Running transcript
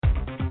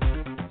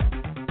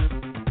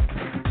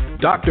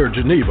Dr.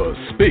 Geneva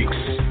Speaks.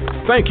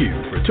 Thank you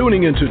for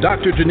tuning into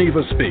Dr.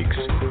 Geneva Speaks,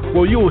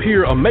 where you'll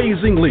hear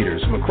amazing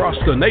leaders from across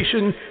the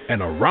nation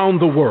and around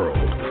the world.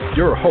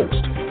 Your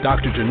host,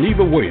 Dr.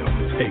 Geneva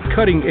Williams, a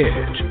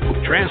cutting-edge,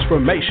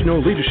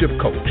 transformational leadership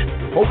coach,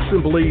 hopes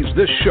and believes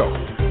this show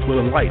will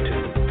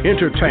enlighten,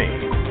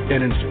 entertain,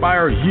 and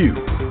inspire you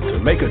to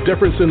make a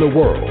difference in the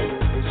world.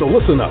 So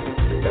listen up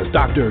as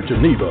Dr.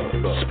 Geneva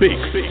speaks.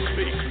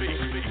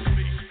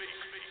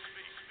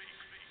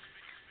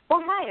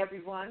 Well, hi,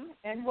 everyone,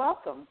 and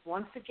welcome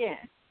once again.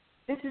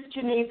 This is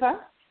Geneva,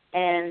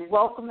 and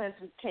welcome as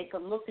we take a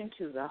look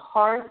into the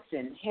hearts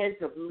and heads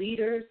of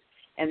leaders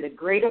and the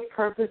greater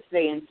purpose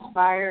they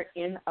inspire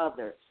in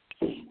others.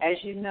 As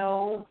you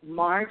know,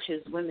 March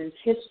is Women's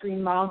History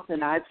Month,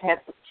 and I've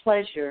had the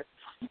pleasure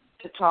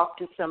to talk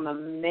to some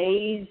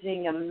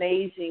amazing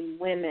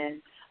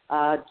women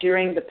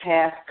during the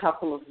past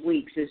couple of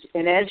weeks.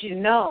 And as you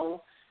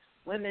know,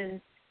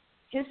 Women's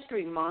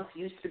History Month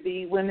used to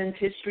be Women's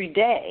History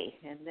Day,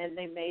 and then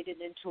they made it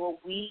into a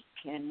week,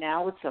 and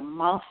now it's a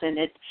month, and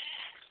it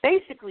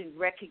basically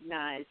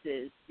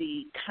recognizes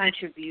the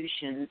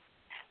contributions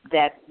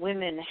that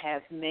women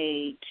have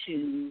made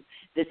to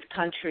this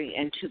country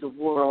and to the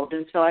world.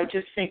 And so I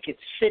just think it's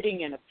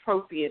fitting and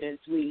appropriate as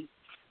we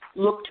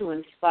look to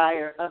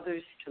inspire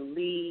others to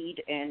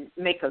lead and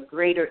make a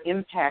greater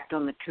impact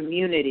on the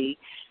community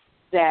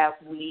that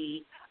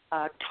we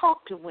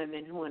talk to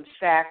women who, in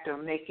fact,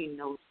 are making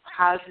those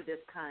positive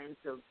kinds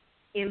of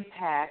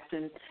impacts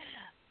and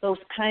those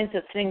kinds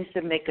of things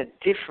that make a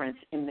difference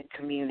in the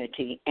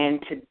community. And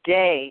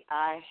today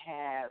I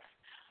have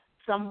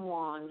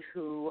someone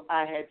who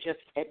I have just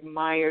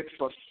admired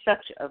for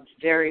such a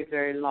very,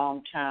 very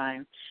long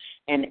time,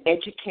 an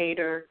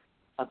educator,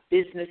 a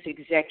business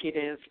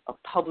executive, a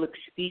public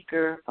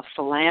speaker, a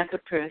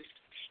philanthropist,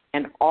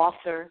 an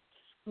author,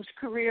 whose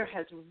career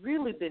has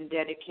really been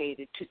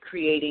dedicated to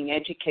creating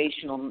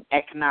educational and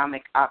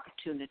economic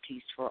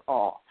opportunities for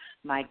all.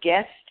 My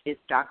guest is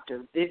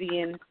Dr.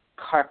 Vivian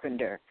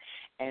Carpenter,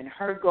 and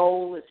her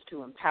goal is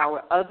to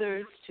empower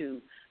others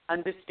to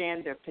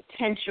understand their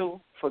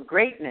potential for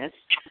greatness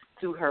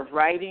through her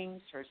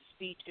writings, her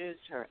speeches,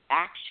 her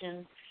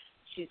action.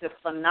 She's a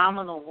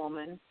phenomenal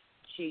woman.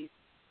 She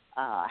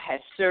has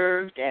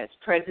served as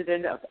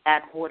president of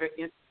Atwater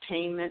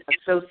Entertainment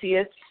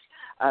Associates.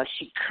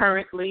 She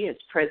currently is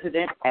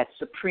president at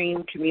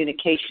Supreme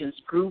Communications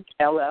Group,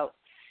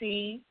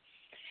 LLC.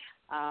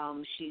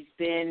 She's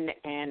been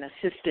an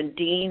assistant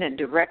dean and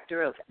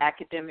director of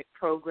academic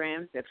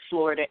programs at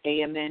Florida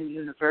A&M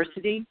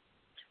University,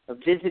 a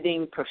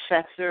visiting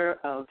professor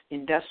of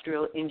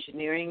industrial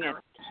engineering at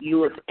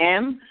U of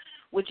M,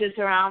 which is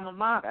her alma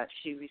mater.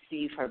 She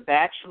received her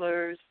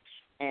bachelor's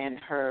and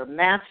her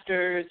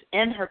master's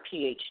and her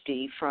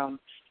PhD from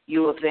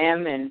U of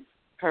M, and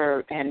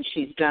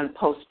she's done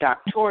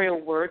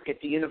postdoctoral work at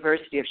the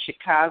University of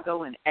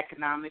Chicago in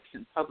economics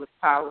and public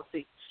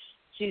policy.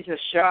 She's a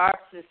sharp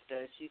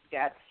sister. She's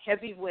got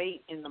heavy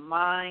weight in the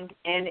mind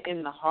and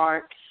in the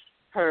heart.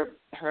 Her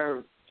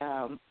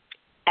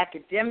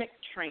academic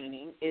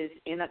training is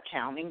in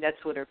accounting.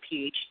 That's what her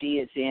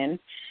PhD is in.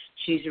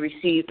 She's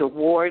received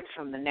awards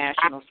from the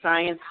National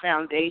Science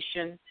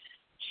Foundation.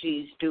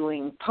 She's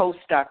doing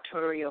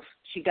postdoctoral.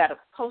 She got a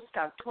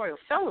postdoctoral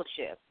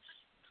fellowship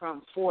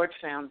from Ford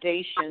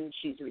Foundation.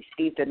 She's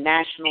received the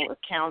National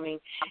Accounting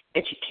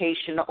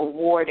Education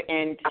Award,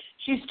 and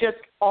she's just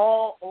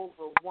all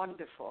over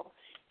wonderful.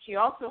 She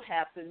also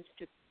happens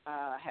to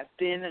have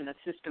been an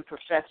assistant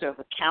professor of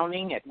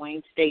accounting at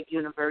Wayne State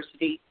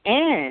University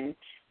and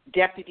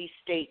deputy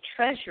state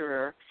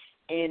treasurer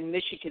in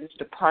Michigan's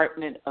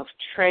Department of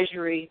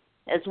Treasury,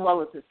 as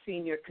well as a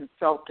senior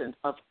consultant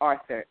of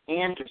Arthur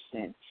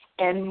Andersen.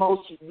 And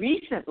most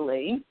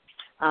recently,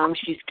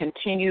 she's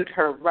continued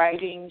her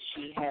writing.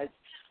 She has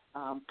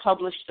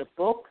published a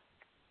book,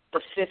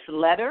 The Fifth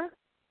Letter.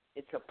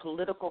 It's a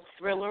political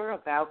thriller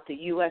about the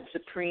U.S.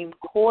 Supreme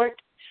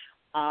Court,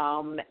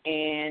 and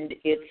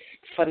it's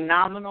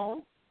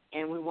phenomenal,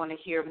 and we want to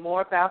hear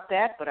more about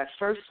that. But I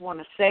first want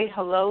to say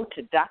hello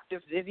to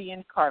Dr.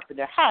 Vivian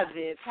Carpenter. Hi,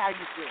 Viv. How you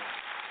doing?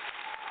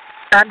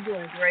 I'm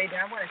doing great, and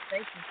I want to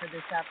thank you for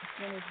this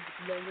opportunity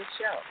to be on your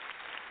show.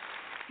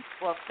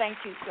 Well, thank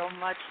you so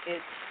much.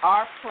 It's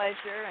our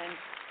pleasure, and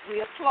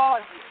we applaud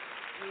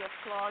you. We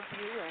applaud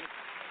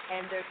you,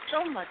 and there's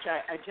so much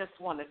I just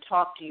want to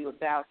talk to you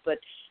about. But,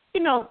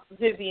 you know,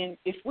 Vivian,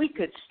 if we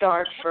could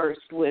start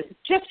first with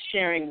just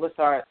sharing with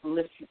our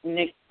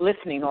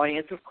listening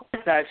audience. Of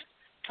course, I've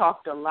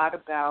talked a lot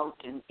about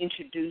and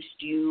introduced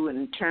you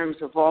in terms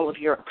of all of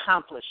your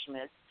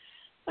accomplishments.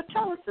 But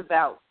tell us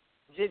about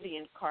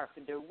Vivian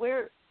Carpenter.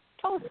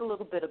 Tell us a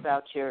little bit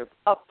about your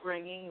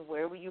upbringing.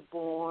 Where were you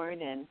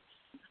born, and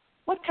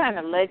what kind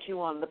of led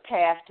you on the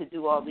path to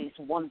do all these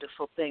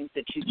wonderful things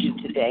that you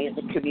do today in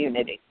the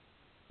community?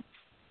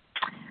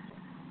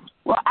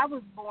 Well, I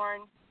was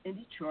born in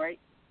Detroit,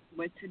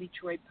 went to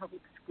Detroit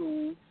Public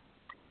Schools,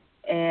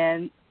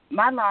 and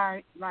my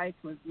life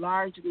was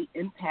largely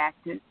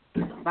impacted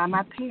by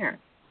my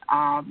parents,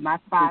 my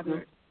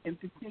father in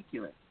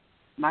particular.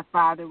 My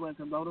father was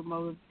a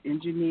locomotive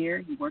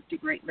engineer. He worked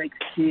at Great Lakes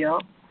Steel.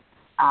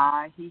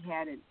 He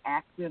had an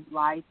active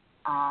life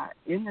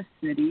in the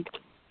city,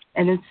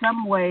 and in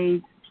some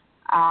ways,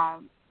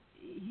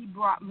 he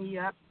brought me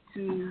up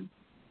to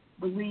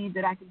believe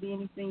that I could be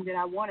anything that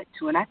I wanted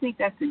to. And I think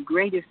that's the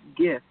greatest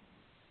gift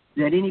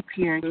that any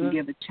parent can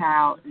give a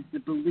child, is the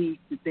belief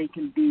that they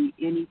can be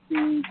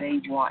anything they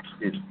want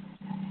to.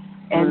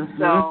 And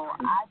so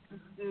I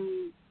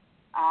pursued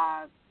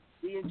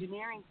the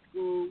engineering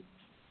school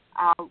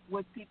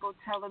with people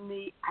telling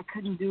me I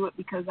couldn't do it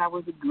because I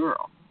was a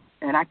girl.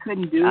 And I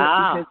couldn't do it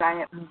because I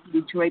had moved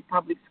to Detroit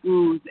Public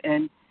Schools,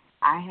 and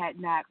I had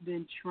not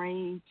been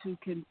trained to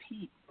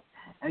compete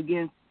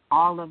against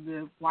all of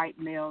the white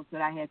males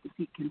that I had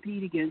to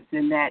compete against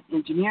in that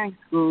engineering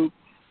school.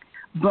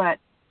 But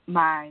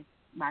my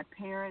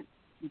parents,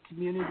 the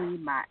community,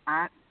 my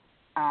aunt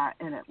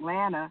in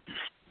Atlanta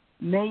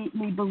made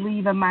me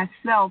believe in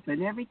myself.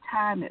 And every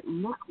time it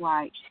looked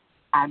like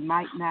I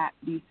might not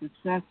be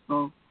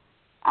successful,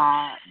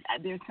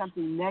 there's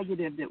something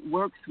negative that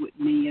works with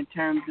me in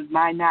terms of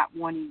my not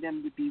wanting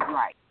them to be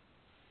right.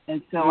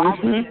 And so I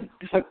would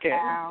just sit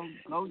down,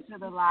 go to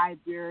the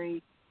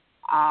library.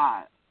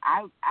 I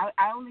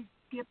only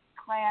skipped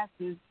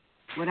classes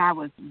when I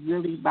was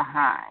really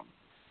behind.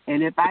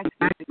 And if I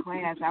skipped the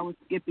class, I was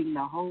skipping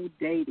the whole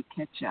day to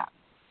catch up.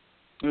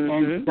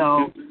 And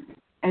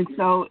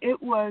so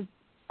it was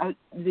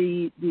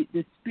the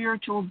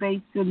spiritual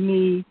base of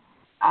me,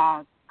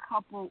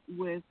 coupled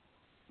with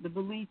the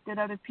belief that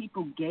other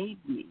people gave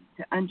me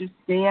to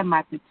understand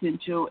my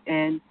potential,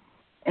 and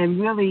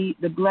really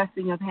the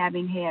blessing of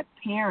having had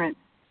parents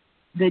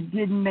that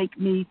didn't make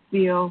me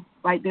feel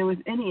like there was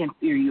any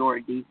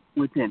inferiority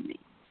within me.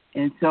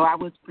 And so I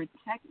was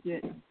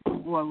protected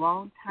for a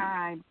long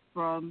time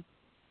from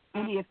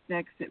any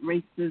effects that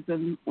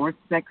racism or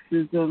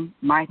sexism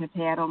might have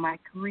had on my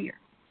career.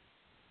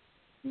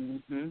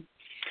 Mm-hmm.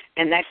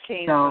 And that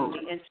came from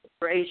the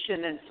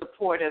inspiration and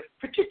support of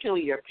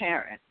particularly your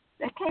parents.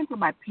 That came from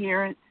my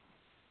parents,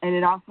 and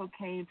it also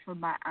came from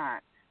my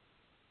aunt.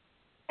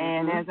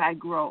 And as I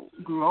grew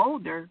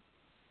older,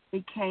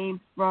 it came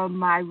from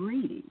my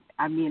reading.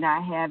 I mean, I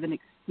have an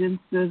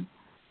extensive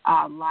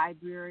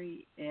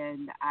library,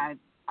 and I've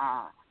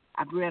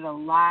read a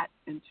lot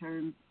in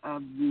terms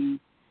of the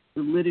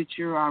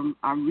literature on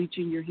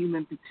reaching your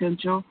human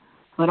potential,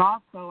 but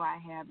also I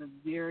have a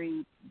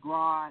very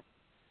broad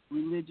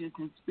religious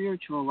and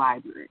spiritual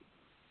library.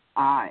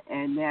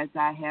 And as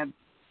I have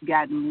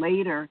gotten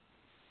later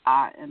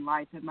in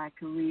life in my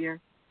career,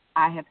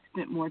 I have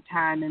spent more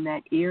time in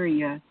that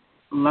area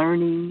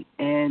learning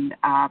and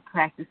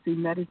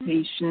practicing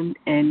meditation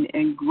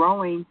and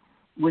growing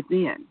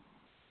within.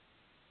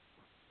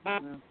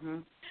 Mm-hmm.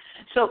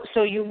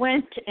 So you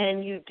went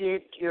and you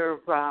did your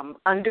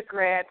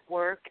undergrad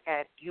work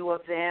at U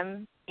of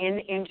M in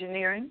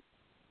engineering?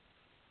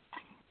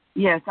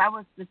 Yes, I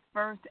was the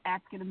first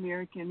African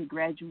American to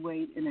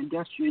graduate in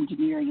Industrial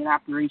Engineering and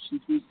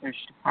Operations Research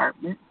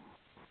Department.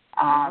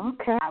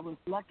 I was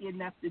lucky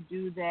enough to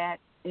do that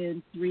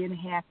in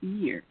 3.5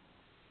 years.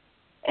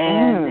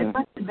 And it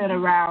must have been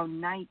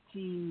around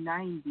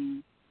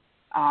 1990.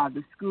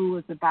 The school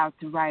was about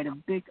to write a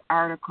big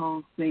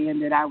article saying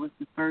that I was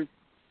the first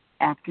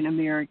African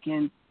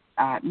American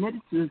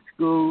admitted to the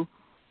school,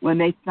 when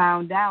they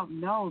found out,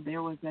 no,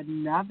 there was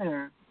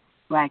another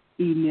black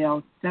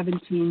female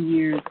 17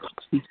 years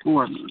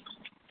before me.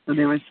 So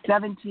there was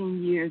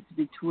 17 years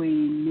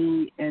between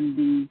me and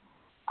the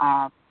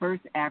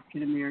first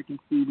African American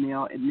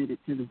female admitted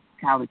to the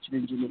College of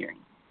Engineering.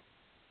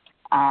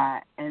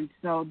 And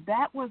so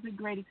that was a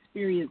great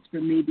experience for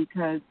me,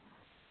 because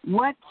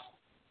what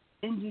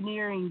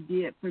engineering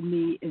did for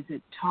me is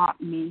it taught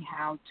me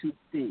how to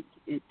think.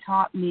 It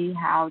taught me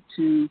how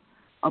to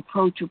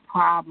approach a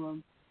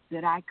problem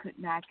that I could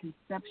not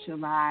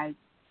conceptualize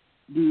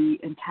the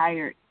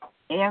entire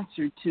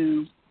answer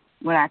to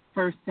when I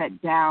first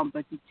sat down,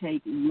 but to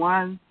take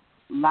one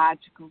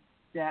logical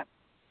step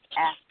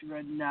after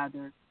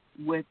another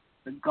with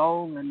the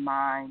goal in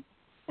mind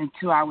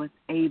until I was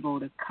able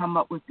to come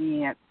up with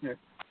the answer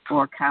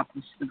or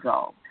accomplish the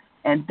goal.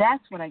 And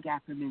that's what I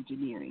got from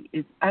engineering,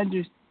 is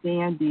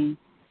understanding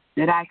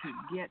that I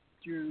could get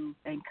through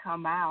and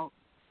come out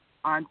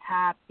on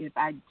top if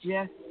I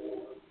just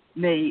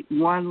made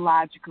one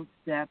logical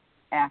step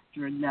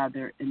after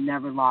another and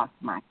never lost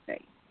my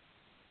faith.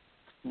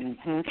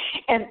 Mm-hmm.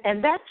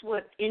 And that's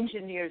what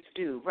engineers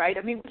do, right?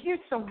 I mean, we hear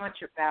so much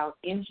about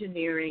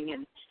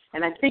engineering,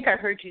 and I think I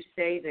heard you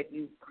say that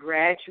you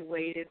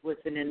graduated with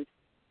an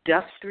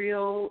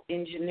industrial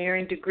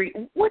engineering degree.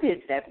 What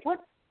is that?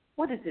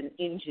 What is an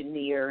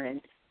engineer,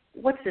 and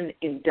what's an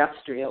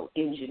industrial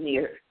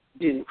engineer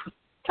do?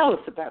 Tell us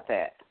about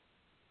that.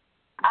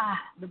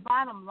 The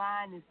bottom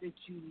line is that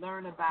you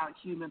learn about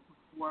human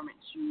performance.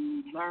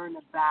 You learn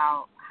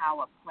about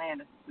how a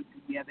plan is put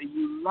together.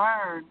 You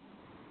learn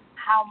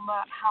how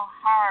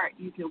hard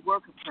you can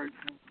work a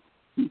person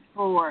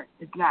before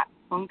it's not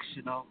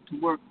functional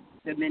to work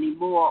them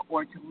anymore,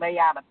 or to lay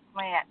out a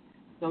plant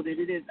so that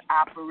it is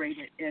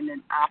operated in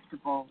an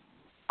optimal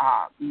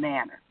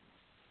manner.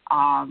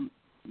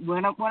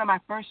 One of my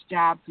first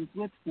jobs was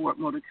with Ford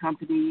Motor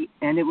Company,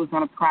 and it was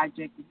on a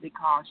project that they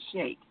call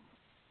Shake.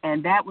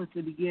 And that was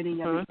the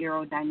beginning of the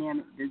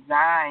aerodynamic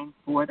design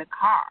for the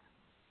car.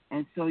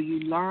 And so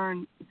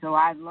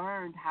I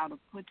learned how to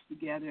put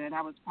together, and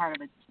I was part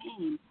of a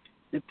team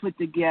that put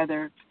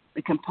together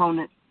the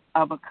components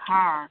of a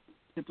car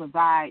to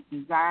provide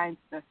design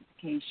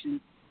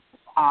specifications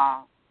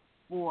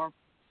for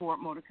Ford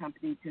Motor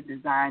Company to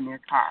design their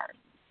cars.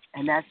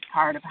 And that's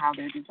part of how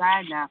they're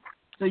designed now.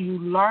 So you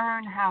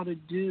learn how to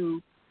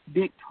do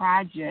big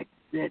projects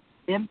that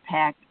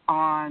impact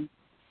on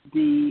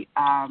the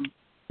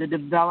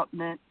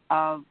development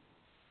of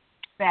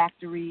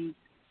factories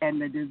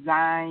and the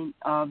design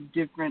of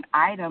different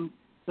items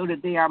so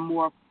that they are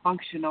more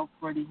functional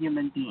for the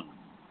human being.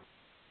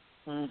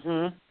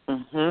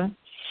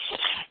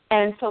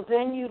 And so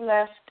then you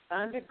left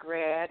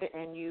undergrad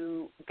and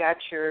you got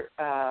your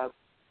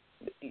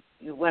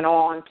you went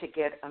on to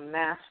get a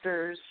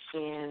master's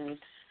in,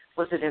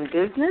 was it in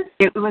business?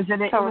 It was an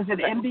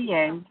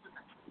MBA.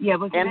 Yeah, it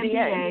was an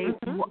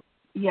MBA.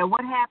 Yeah,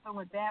 what happened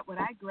with that, when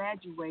I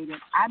graduated,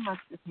 I must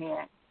have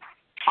had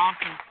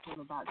offers from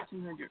about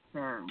 200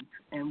 firms.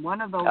 And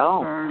one of those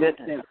firms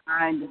that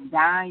kind of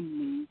dined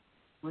me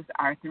was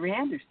Arthur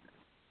Anderson.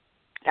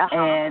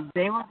 And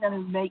they were going to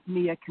make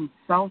me a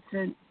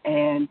consultant.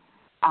 And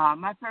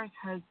my first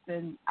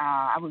husband,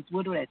 I was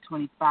widowed at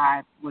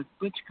 25, was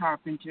Butch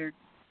Carpenter.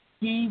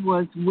 He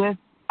was with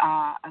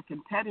a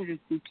competitor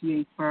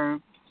CPA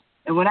firm.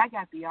 And when I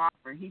got the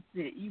offer, he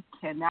said, you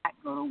cannot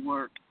go to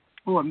work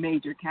for a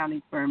major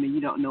accounting firm and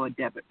you don't know a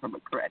debit from a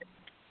credit.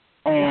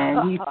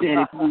 And he said,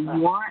 if you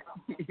want,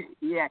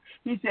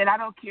 he said, I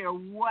don't care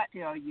what I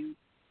tell you.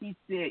 He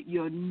said,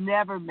 you'll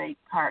never make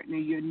partner.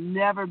 You'll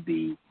never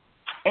be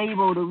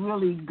able to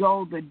really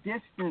go the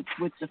distance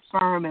with the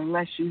firm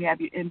unless you have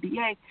your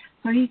MBA.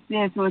 So he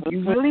said, so if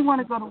you really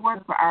want to go to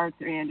work for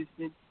Arthur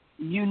Anderson,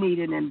 you need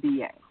an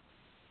MBA.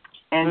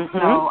 And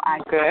so I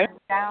turned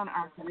down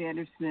Arthur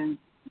Anderson's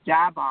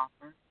job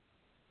offer,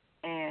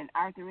 and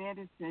Arthur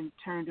Anderson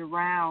turned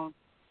around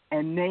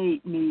and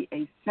made me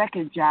a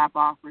second job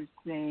offer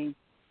saying,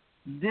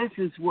 this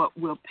is what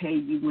we'll pay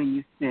you when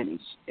you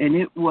finish. And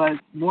it was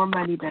more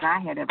money than I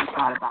had ever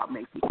thought about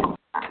making.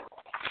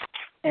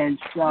 And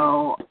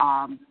so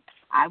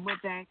I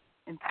went back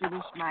and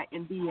finished my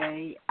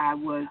MBA. I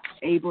was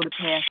able to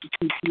pass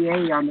the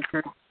CPA on the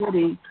first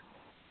sitting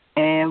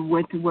and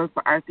went to work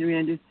for Arthur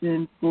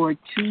Anderson for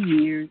 2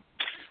 years.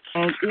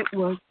 And it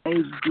was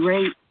a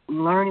great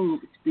learning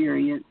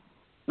experience.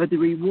 But the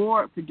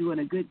reward for doing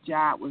a good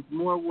job was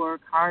more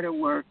work, harder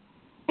work,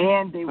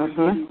 and they were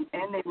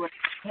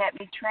had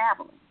me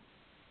traveling.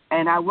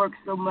 And I worked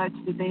so much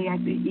that they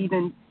had to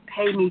even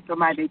pay me for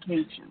my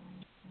vacation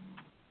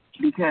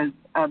because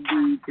of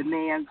the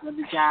demands of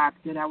the job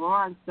that I was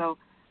on. So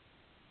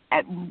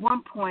at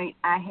one point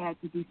I had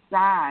to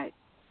decide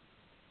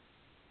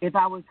if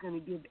I was going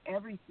to give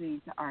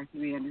everything to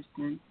Arthur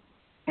Anderson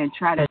and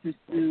try to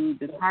pursue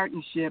the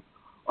partnership,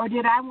 or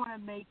did I want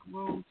to make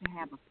room to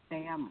have a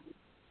family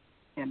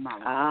in my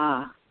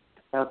life?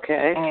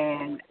 Okay.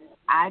 And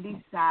I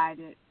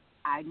decided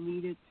I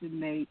needed to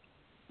make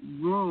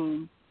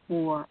room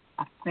for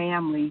a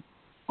family,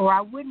 or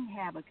I wouldn't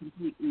have a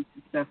completely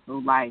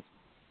successful life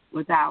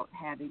without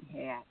having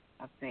had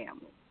a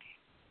family.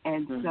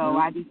 And so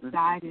I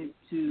decided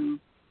to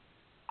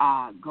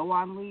go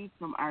on leave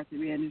from Arthur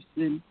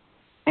Anderson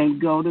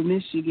and go to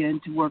Michigan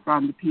to work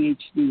on the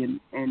PhD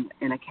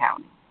in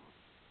accounting.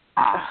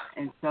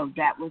 And so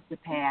that was the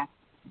path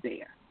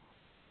there.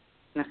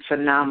 That's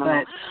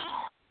phenomenal.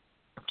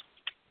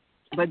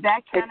 But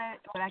I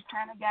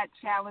kind of got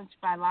challenged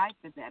by life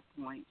at that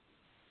point.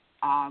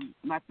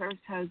 My first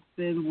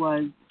husband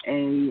was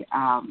in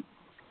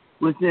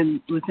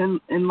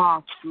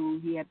law school.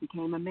 He had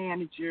became a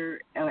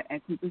manager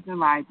at Cooper's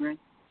Library,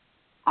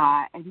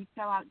 and he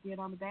fell out dead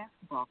on the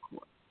basketball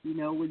court. You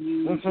know, when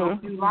you go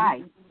through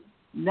life,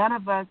 none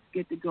of us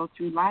get to go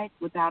through life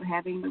without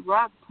having the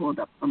rug pulled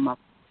up from up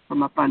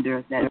under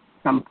us at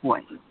some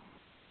point.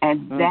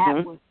 And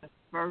that was the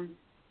first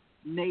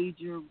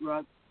major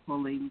rug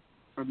pulling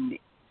for me.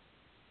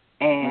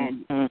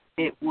 And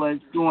it was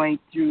going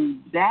through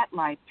that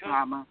life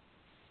trauma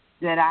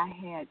that I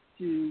had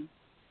to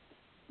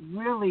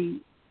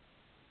really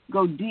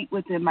go deep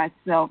within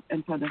myself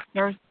and for the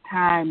first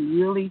time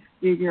really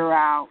figure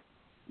out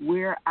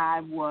where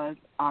I was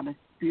on a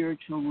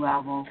spiritual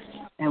level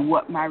and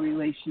what my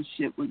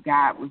relationship with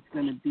God was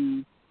going to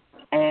be.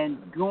 And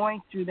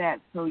going through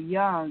that so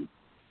young,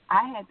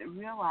 I had to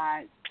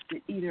realize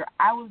that either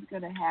I was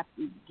going to have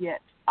to get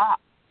up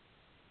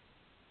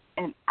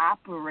and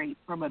operate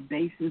from a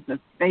basis of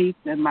faith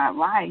in my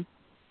life,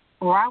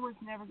 or I was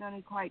never going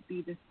to quite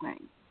be the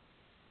same.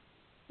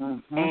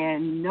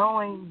 And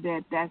knowing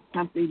that that's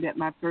something that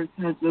my first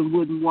husband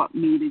wouldn't want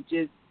me to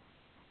just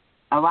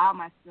allow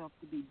myself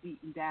to be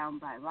beaten down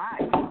by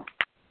life,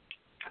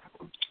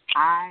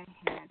 I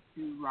had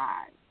to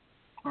rise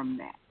from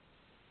that.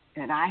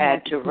 And I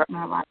had to put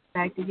my life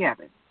back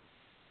together.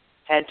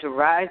 Had to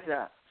rise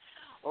up.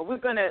 Well,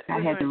 I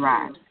had to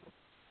rise.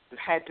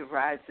 Had to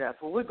rise up.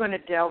 Well, we're going to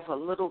delve a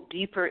little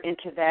deeper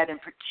into that and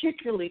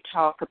particularly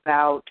talk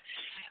about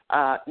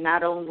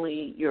not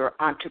only your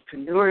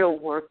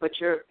entrepreneurial work, but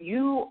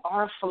you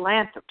are a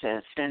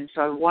philanthropist. And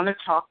so I want to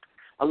talk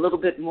a little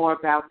bit more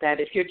about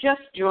that. If you're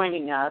just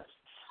joining us,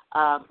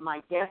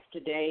 my guest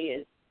today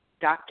is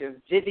Dr.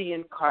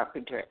 Vivian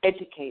Carpenter,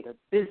 educator,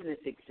 business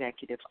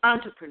executive,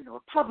 entrepreneur,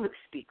 public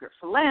speaker,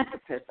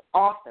 philanthropist,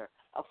 author,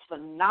 a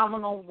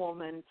phenomenal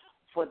woman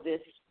for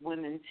this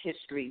Women's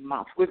History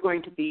Month. We're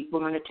going to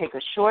take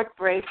a short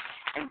break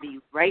and be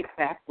right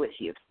back with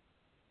you.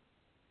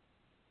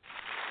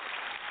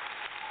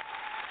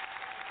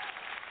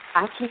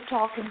 I keep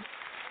talking.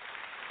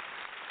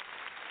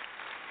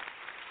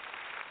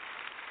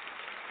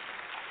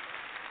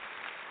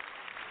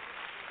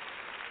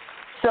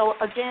 So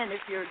again,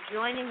 if you're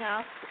joining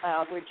us,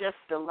 we're just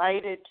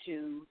delighted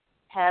to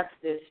have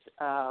this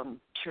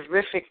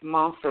terrific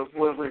month of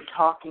where we're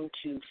talking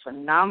to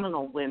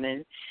phenomenal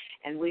women,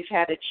 and we've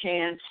had a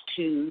chance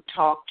to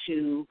talk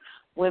to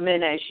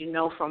women, as you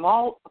know, from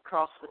all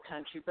across the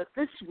country. But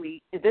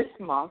this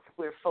month,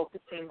 we're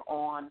focusing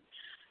on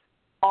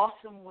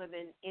awesome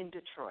women in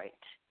Detroit,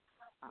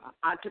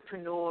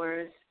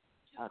 entrepreneurs,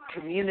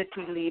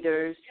 community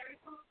leaders,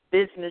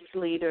 business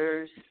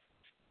leaders,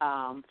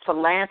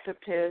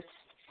 philanthropists,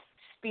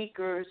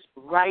 speakers,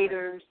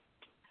 writers,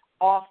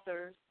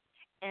 authors.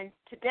 And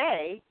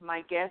today,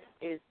 my guest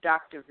is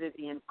Dr.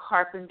 Vivian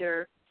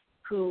Carpenter,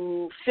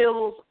 who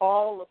fills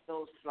all of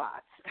those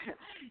slots.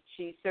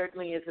 She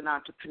certainly is an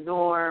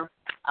entrepreneur.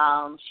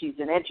 She's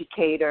an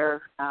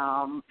educator,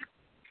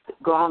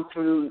 gone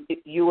through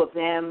U of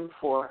M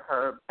for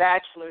her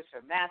bachelor's,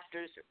 her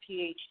master's, her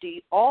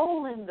PhD,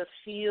 all in the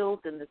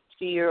field and the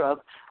sphere of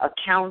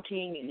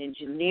accounting and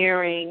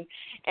engineering,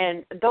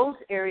 and those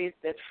areas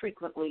that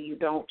frequently you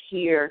don't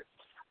hear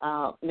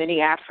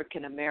many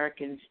African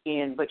Americans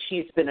in. But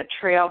she's been a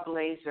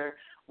trailblazer,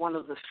 one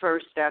of the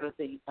first out of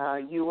the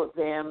U of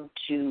M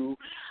to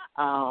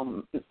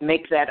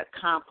make that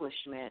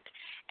accomplishment.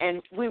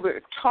 And we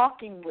were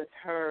talking with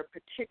her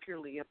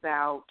particularly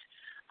about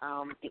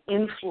the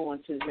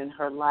influences in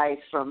her life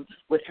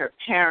with her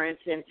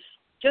parents. And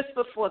just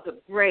before the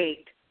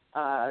break,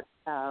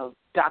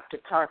 Dr.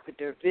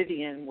 Carpenter,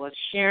 Vivian, was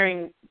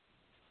sharing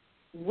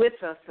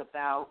with us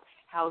about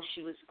how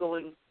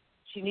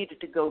she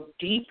needed to go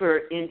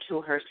deeper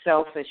into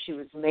herself as she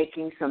was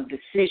making some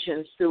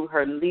decisions through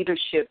her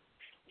leadership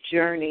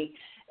journey.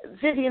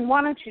 Vivian,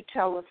 why don't you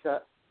tell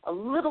us a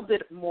little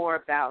bit more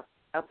about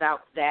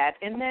that,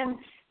 and then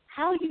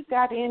how you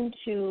got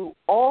into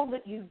all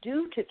that you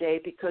do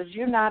today, because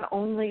you're not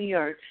only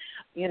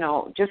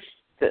just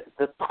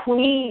the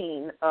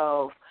queen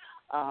of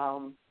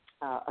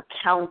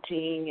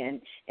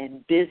accounting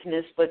and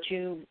business, but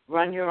you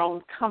run your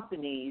own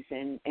companies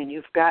and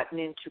you've gotten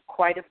into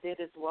quite a bit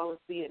as well as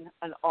being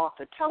an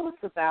author. Tell us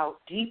about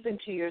deep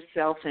into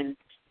yourself and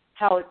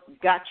how it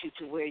got you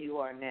to where you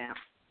are now.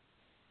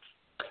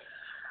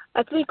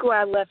 I think where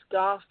I left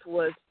off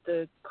was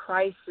the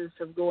crisis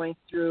of going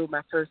through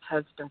my first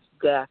husband's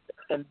death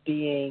and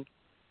being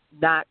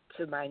knocked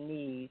to my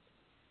knees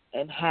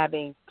and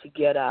having to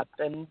get up.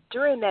 And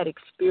during that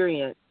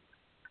experience,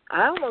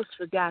 I almost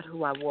forgot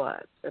who I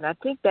was. And I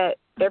think that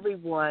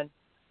everyone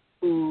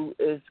who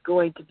is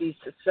going to be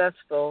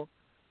successful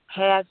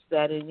has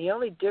that. And the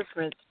only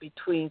difference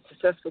between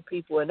successful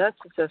people and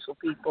unsuccessful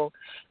people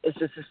is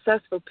the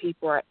successful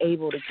people are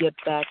able to get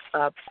back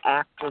up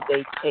after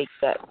they take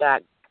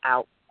that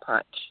out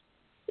punch.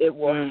 It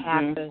will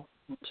happen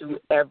to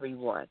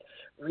everyone.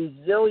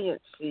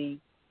 Resiliency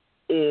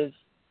is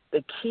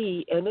the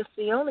key, and it's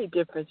the only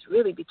difference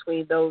really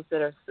between those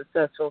that are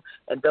successful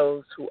and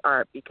those who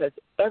aren't, because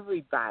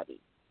everybody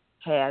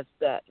has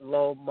that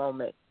low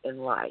moment in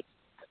life.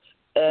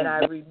 And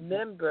I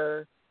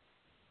remember,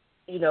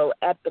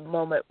 at the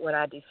moment when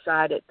I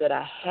decided that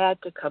I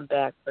had to come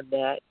back from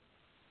that,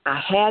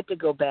 I had to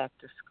go back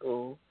to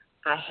school,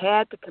 I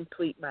had to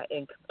complete my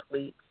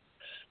incomplete.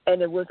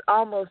 And it was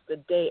almost the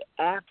day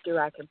after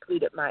I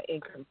completed my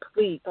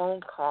incomplete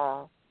phone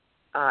call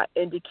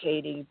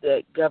indicating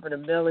that Governor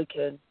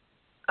Milliken,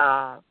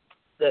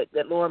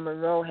 that Lauren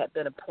Monroe had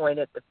been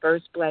appointed the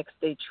first black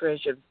state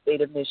treasurer of the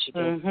state of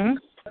Michigan.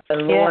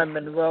 And Lauren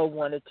Monroe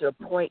wanted to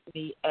appoint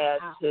me as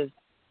his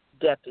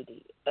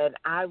deputy. And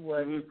I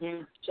was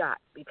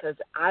shocked because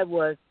I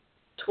was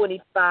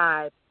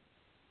 25,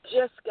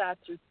 just got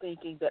through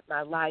thinking that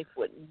my life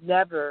would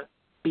never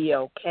be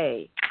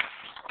okay.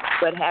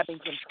 But having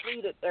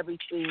completed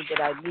everything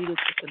that I needed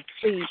to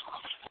complete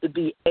to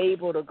be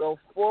able to go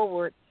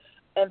forward,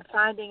 and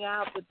finding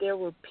out that there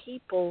were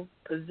people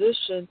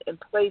positioned in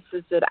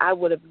places that I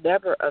would have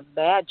never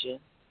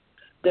imagined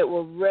that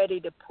were ready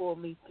to pull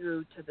me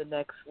through to the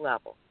next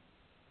level.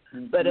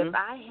 But if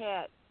I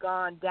had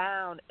gone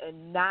down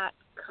and not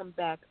come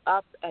back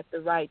up at the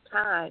right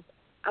time,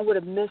 I would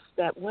have missed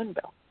that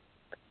window.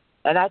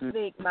 And I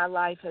think my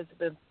life has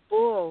been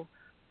full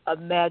of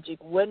magic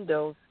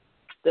windows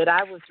that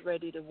I was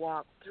ready to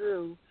walk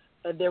through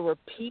and there were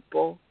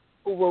people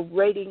who were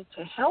waiting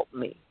to help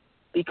me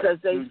because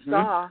they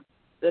saw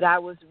that I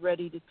was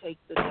ready to take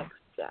the next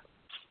step.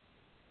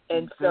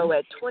 And so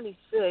at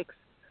 26,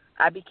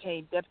 I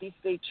became Deputy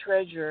State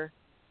Treasurer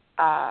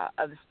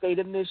of the state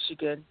of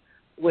Michigan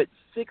with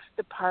 6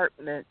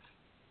 departments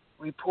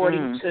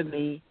reporting to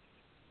me,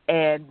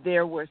 and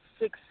there were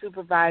 6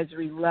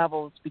 supervisory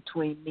levels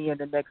between me and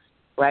the next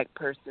black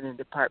person in the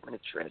Department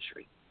of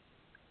Treasury.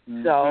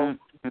 So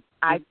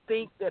I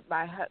think that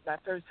my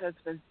first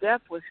husband's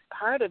death was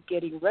part of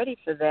getting ready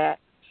for that,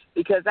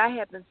 because I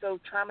had been so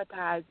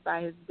traumatized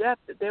by his death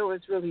that there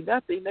was really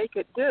nothing they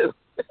could do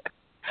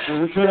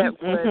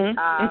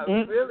that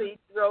would really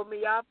throw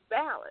me off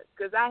balance,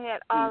 because I had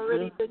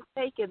already been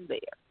taken there,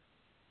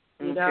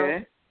 you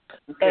know.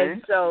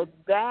 And so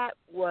that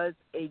was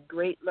a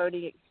great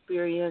learning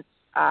experience.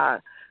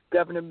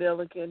 Governor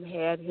Milliken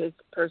had his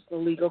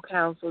personal legal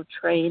counsel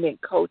train and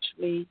coach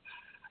me.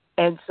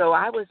 And so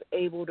I was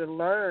able to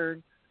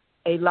learn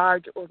a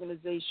large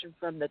organization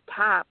from the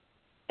top,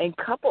 and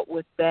coupled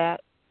with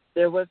that,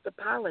 there was the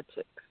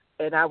politics.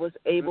 And I was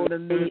able to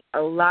meet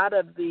a lot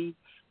of the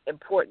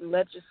important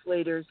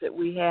legislators that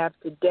we have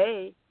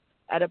today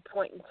at a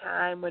point in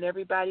time when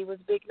everybody was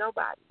big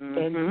nobody.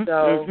 And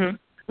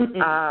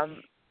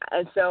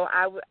so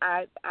I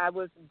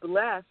was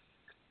blessed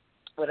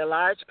with a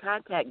large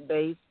contact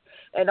base,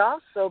 and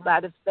also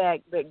by the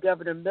fact that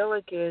Governor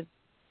Milliken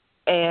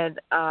and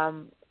our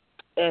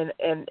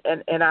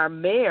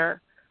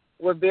mayor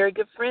were very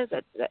good friends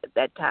at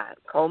that time,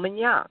 Coleman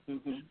Young,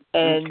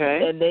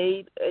 and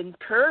they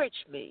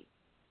encouraged me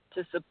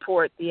to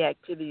support the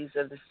activities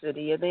of the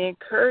city, and they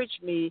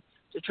encouraged me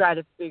to try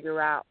to figure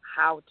out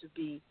how to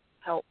be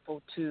helpful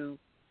to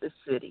the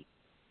city.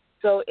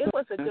 So it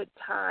was a good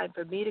time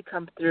for me to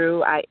come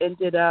through. I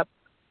ended up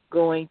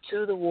going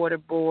to the water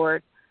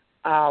board,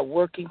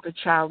 working for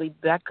Charlie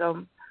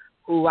Beckham,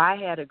 who I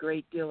had a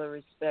great deal of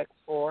respect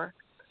for.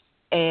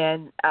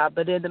 And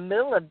but in the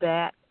middle of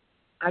that,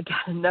 I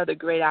got another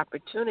great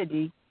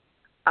opportunity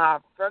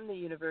from the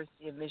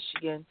University of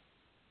Michigan,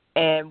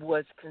 and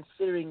was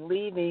considering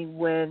leaving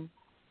when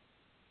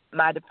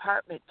my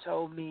department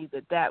told me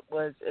that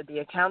was the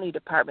accounting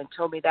department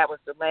told me that was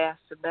the last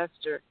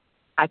semester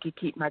I could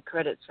keep my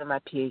credits for my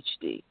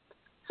PhD.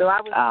 So I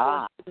was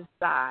forced to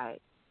decide,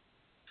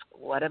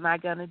 what am I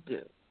going to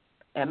do?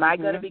 Am I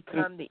going to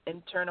become the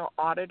internal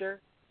auditor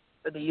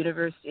for the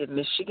University of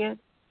Michigan,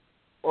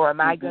 or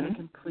am I going to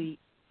complete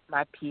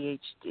my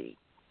PhD?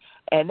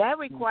 And that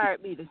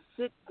required me to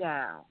sit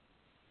down,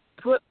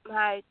 put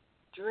my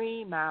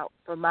dream out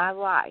for my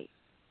life,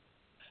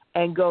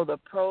 and go the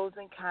pros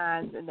and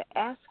cons, and to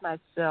ask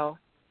myself,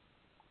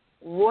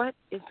 what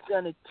is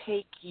going to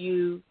take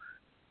you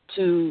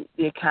to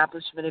the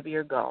accomplishment of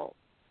your goal?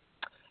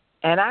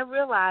 And I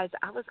realized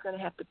I was going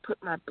to have to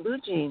put my blue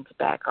jeans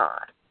back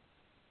on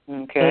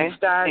and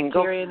start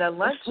carrying a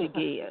lunch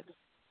again.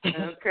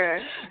 And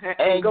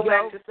go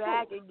back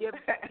and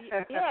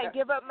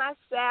give up my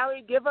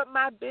salary, give up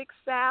my big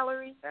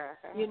salary.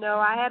 You know,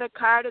 I had a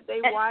car that they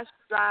washed,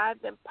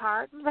 drive, and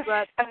parked.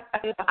 But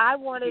if I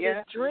wanted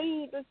this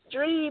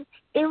dream,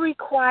 it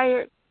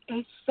required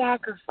a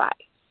sacrifice.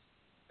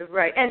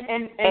 Right.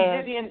 And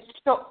Vivian,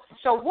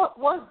 so what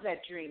was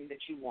that dream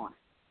that you wanted?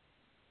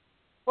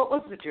 What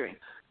was the dream?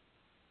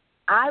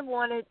 I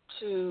wanted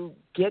to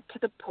get to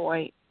the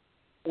point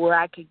where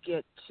I could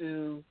get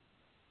to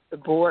the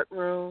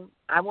boardroom.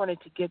 I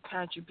wanted to give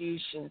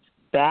contributions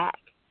back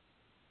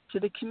to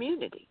the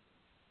community.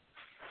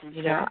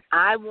 You know,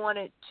 I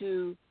wanted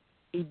to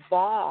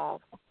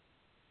evolve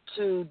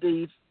to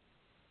the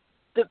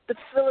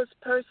fullest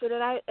person,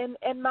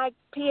 and my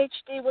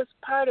PhD was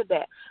part of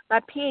that.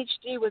 My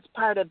PhD was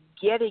part of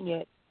getting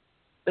it,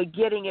 but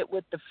getting it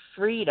with the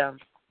freedom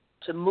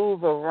to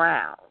move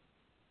around,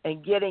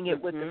 and getting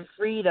it with the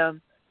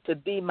freedom to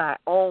be my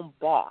own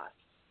boss.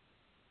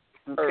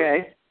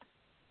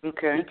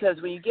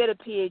 Because when you get a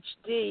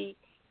PhD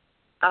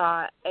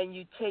and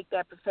you take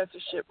that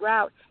professorship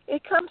route,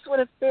 it comes with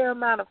a fair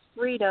amount of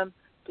freedom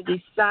to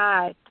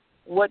decide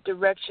what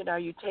direction are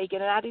you taking.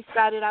 And I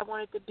decided I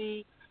wanted to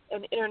be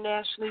an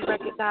internationally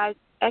recognized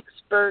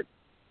expert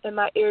in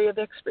my area of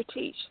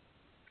expertise.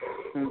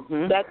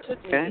 That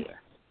took me there.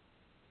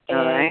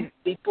 And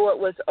before it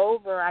was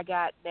over, I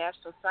got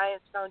National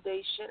Science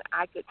Foundation.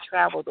 I could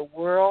travel the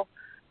world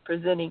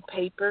presenting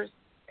papers.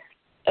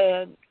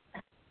 And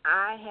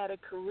I had a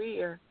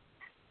career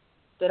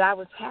that I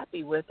was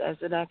happy with as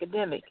an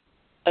academic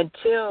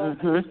until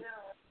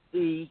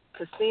the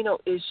casino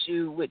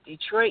issue with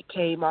Detroit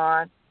came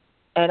on,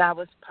 and I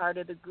was part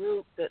of the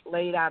group that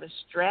laid out a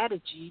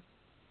strategy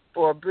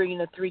for bringing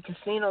the 3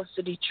 casinos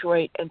to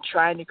Detroit and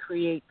trying to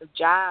create the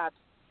jobs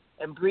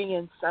and bring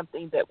in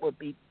something that would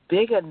be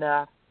big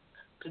enough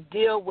to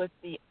deal with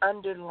the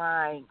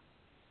underlying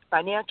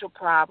financial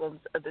problems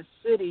of the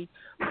city,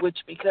 which,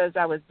 because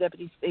I was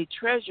Deputy State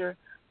Treasurer,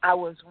 I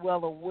was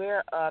well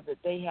aware of that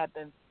they had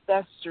been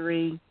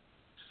festering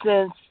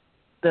since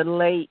the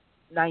late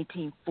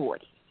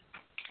 1940s.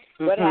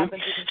 What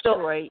happened to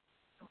Detroit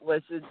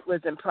was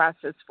in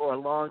process for a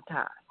long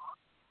time.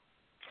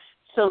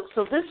 So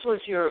this was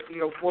your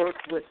work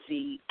with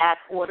the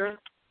Atwater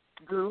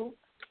group?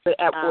 The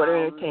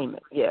Atwater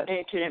Entertainment, yes.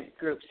 Entertainment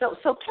group. So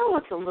tell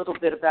us a little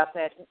bit about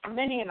that.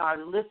 Many in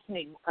our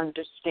listening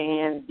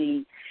understand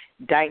the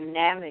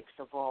dynamics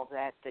of all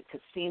that, the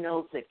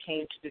casinos that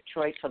came to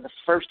Detroit for the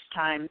first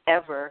time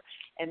ever,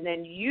 and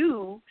then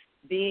you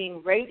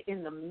being right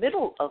in the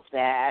middle of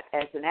that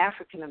as an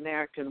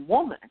African-American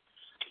woman.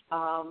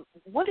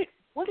 What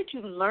did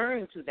you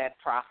learn through that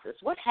process?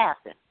 What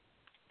happened?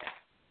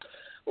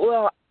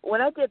 Well, when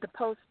I did the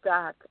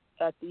postdoc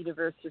at the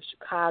University of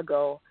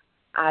Chicago,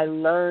 I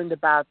learned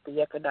about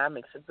the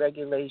economics of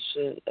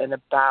regulation and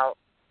about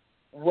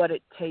what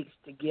it takes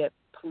to get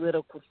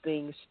political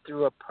things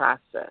through a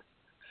process.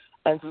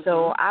 And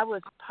so I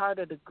was part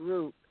of the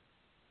group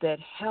that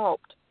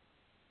helped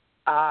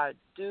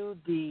do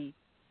the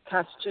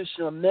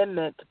constitutional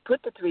amendment to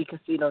put the 3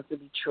 casinos in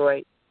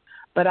Detroit.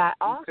 But I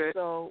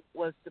also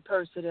was the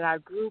person in our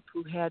group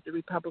who had the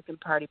Republican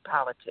Party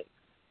politics.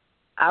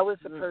 I was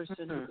the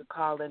person who could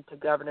call into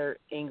Governor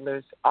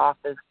Engler's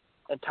office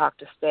and talk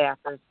to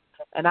staffers.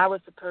 And I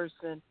was the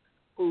person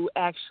who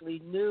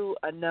actually knew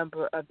a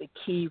number of the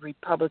key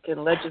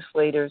Republican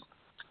legislators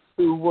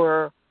who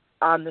were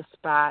on the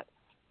spot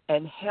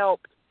and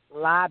helped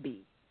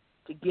lobby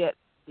to get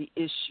the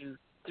issue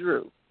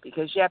through.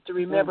 Because you have to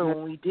remember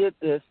when we did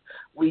this,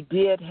 we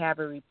did have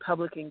a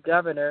Republican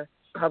governor,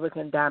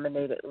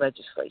 Republican-dominated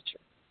legislature.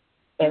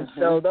 And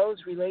so those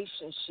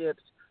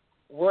relationships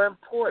were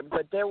important,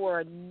 but there were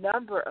a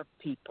number of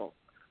people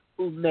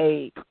who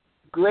made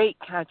great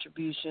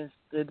contributions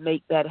to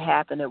make that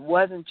happen. It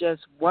wasn't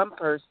just one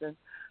person,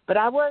 but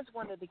I was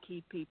one of the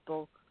key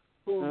people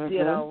who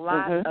did a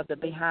lot of the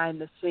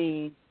behind the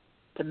scenes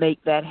to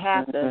make that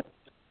happen.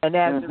 And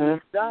as a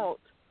result,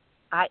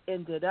 I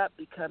ended up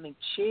becoming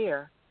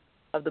chair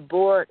of the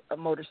board of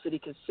Motor City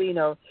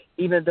Casino,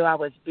 even though I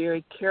was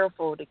very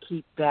careful to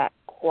keep that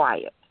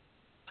quiet.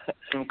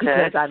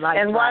 Because I like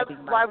driving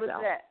myself. Why was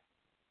that?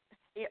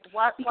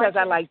 Yeah, because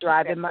I like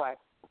driving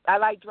I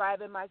like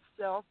driving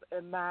myself,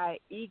 and my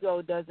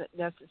ego doesn't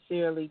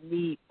necessarily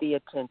need the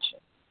attention.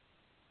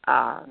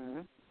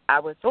 I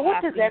was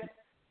happy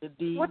to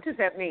be. What does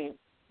that mean?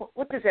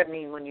 What does that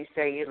mean when you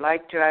say you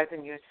like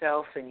driving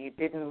yourself and you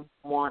didn't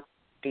want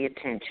the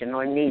attention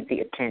or need the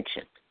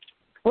attention?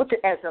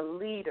 As a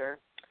leader,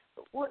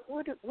 what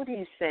are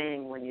you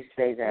saying when you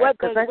say that?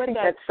 Because I think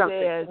that's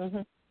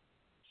something.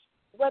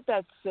 What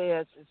that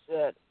says is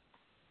that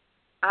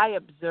I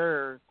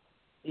observe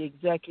the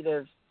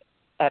executives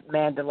at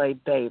Mandalay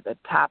Bay, the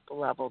top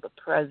level, the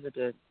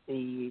president,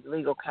 the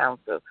legal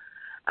counsel.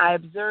 I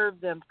observed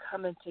them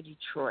coming to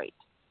Detroit,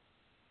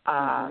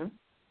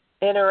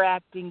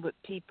 interacting with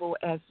people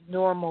as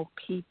normal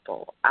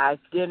people. I had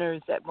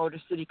dinners at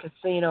Motor City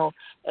Casino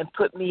and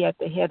put me at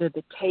the head of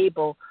the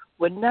table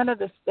with none of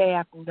the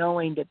staff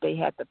knowing that they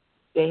had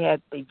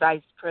the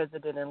vice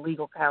president and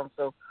legal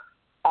counsel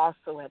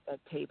also at that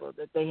table,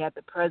 that they had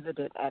the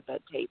president at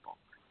that table.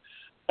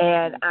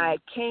 And I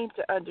came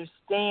to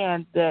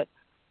understand that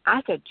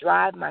I could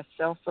drive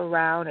myself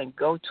around and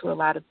go to a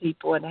lot of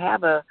people and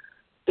have a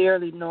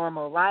fairly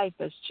normal life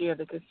as chair of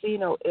the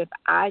casino if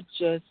I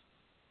just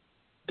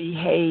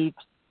behaved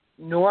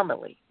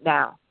normally.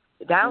 Now,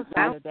 the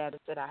downside of that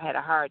is that I had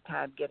a hard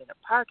time getting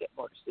a park at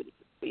Motor City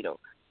Casino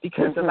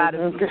because a lot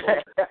of people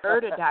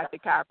heard of Dr.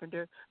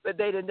 Carpenter, but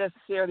they didn't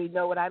necessarily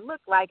know what I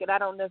looked like, and I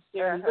don't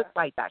necessarily look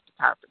like Dr.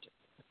 Carpenter,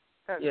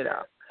 you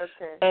know.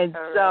 And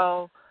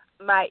so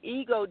my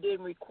ego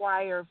didn't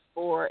require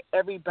for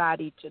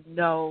everybody to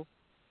know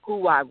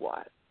who I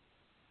was.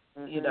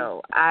 You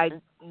know, I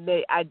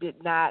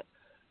did not.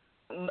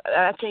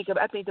 I think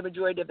the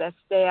majority of that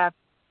staff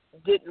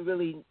didn't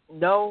really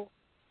know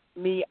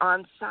me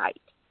on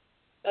site,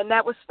 and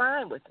that was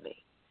fine with me.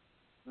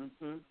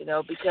 You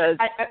know, because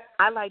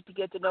I like to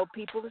get to know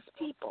people as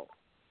people.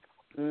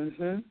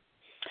 You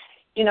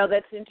know,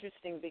 that's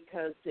interesting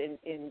because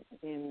in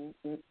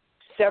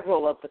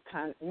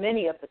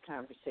many of the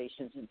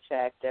conversations, in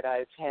fact, that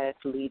I've had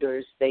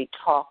leaders, they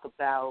talk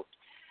about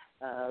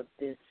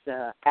this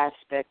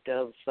aspect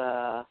of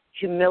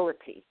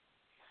humility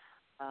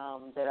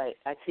that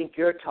I think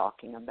you're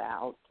talking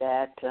about,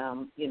 that,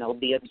 you know,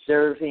 the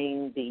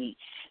observing,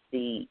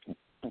 the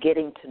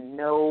getting to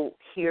know,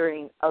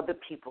 hearing other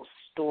people's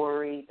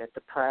story, that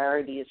the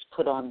priority is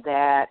put on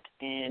that,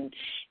 and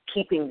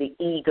keeping the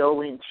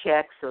ego in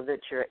check so that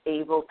you're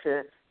able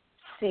to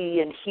see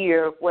and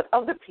hear what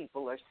other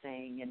people are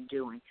saying and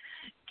doing.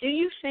 Do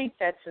you think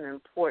that's an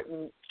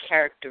important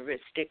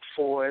characteristic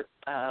for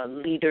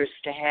leaders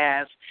to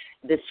have,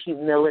 this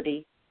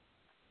humility?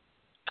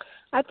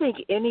 I think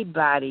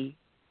anybody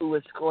who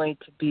is going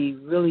to be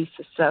really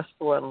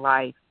successful in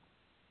life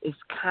is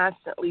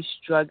constantly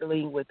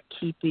struggling with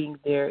keeping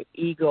their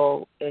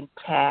ego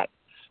intact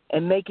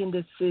and making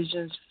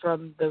decisions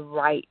from the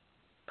right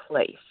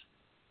place.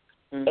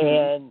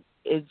 And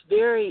it's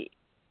very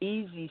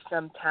easy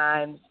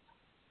sometimes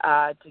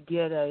to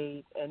get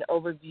an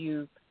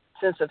overview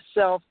sense of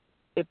self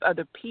if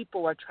other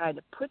people are trying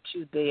to put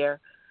you there.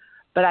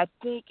 But I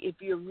think if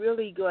you're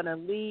really going to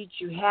lead,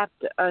 you have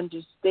to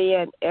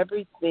understand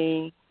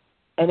everything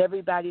and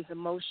everybody's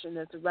emotion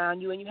that's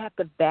around you, and you have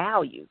to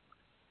value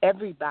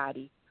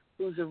everybody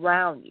who's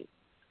around you.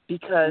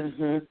 Because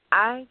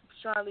I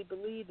strongly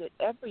believe that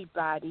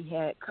everybody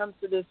comes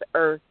to this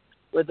earth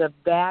with a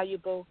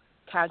valuable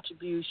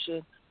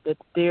contribution that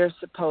they're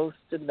supposed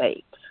to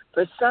make.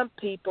 For some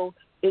people,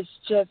 it's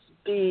just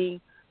being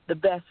the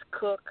best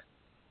cook,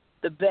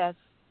 the best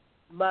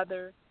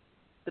mother,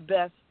 the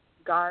best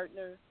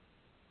gardener,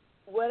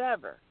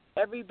 whatever.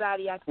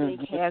 Everybody, I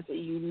think, has a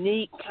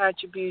unique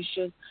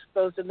contribution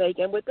supposed to make.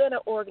 And within an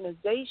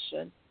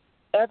organization,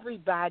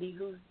 everybody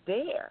who's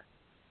there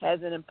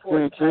has an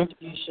important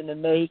contribution to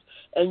make.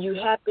 And you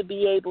have to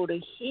be able to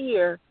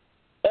hear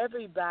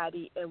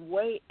everybody and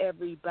weigh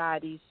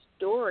everybody's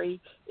story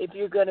if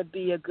you're going to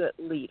be a good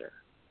leader.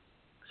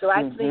 So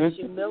I think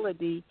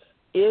humility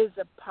is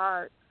a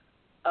part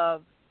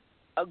of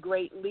a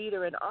great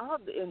leader. And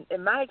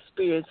in my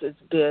experience has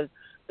been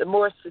the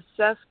more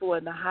successful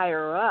and the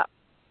higher up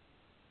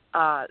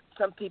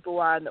some people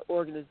are in the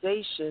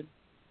organization,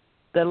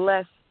 the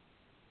less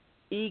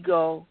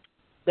ego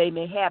they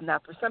may have. Now,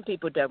 for some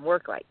people, it doesn't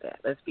work like that.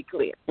 Let's be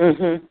clear.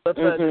 But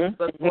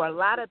for a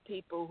lot of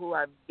people who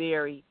are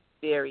very,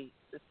 very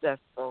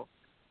successful,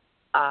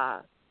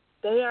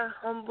 they are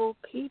humble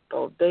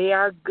people. They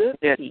are good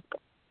people.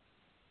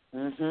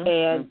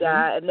 And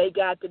they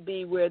got to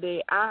be where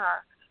they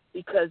are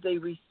because they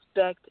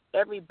respect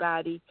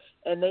everybody,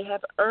 and they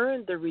have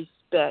earned the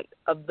respect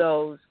of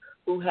those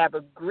who have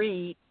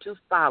agreed to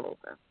follow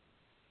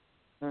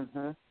them.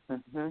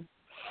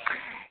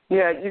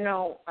 Yeah,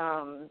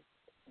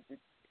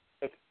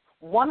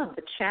 one of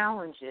the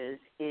challenges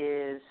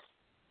is,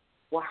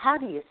 well, how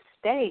do you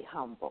stay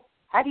humble?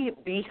 How do you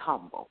be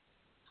humble?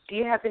 Do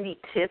you have any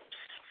tips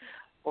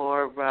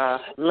or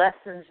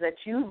lessons that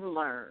you've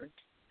learned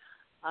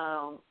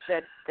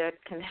that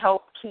can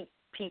help keep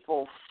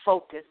people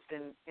focused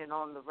and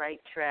on the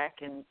right track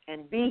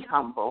and be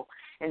humble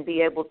and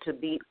be able to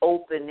be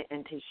open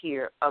and to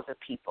hear other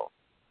people?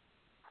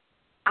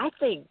 I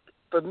think,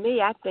 for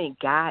me, I think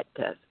God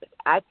does it.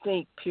 I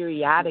think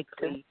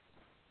periodically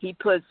he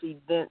puts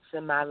events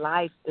in my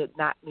life that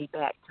knock me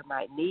back to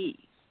my knees.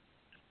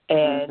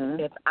 And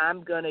if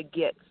I'm going to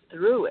get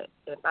through it,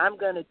 if I'm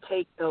going to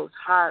take those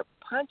hard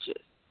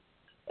punches,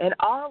 and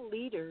all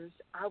leaders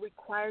are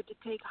required to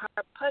take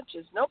hard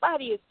punches.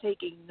 Nobody is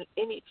taking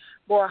any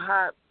more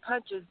hard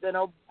punches than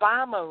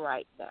Obama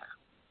right now,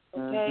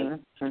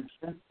 okay?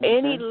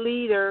 Any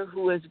leader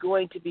who is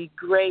going to be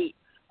great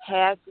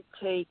has to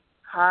take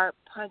hard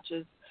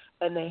punches,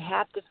 and they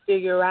have to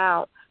figure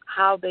out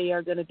how they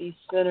are going to be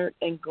centered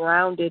and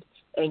grounded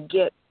and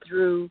get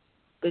through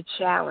the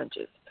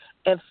challenges.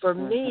 And for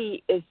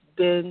me, it's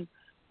been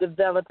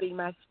developing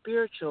my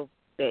spiritual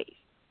base.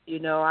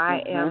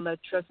 I am a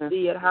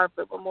trustee at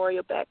Hartford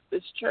Memorial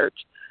Baptist Church.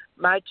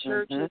 My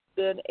church has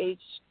been a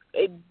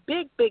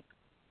big, big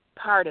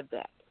part of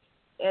that.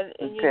 And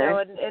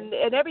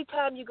every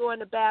time you go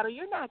into battle,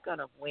 you're not going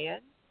to win.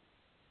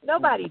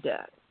 Nobody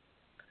does.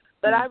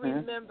 But I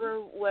remember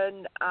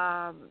when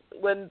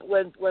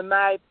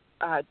my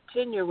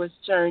tenure was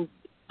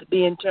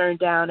being turned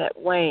down at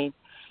Wayne,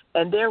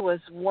 and there was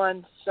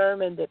one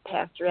sermon that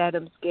Pastor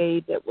Adams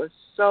gave that was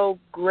so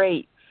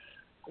great,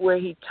 where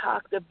he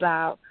talked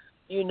about,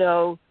 you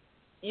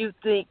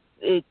think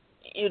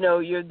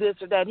you're this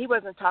or that. And he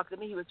wasn't talking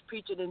to me. He was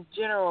preaching in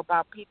general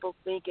about people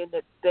thinking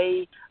that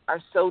they are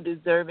so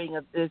deserving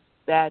of this,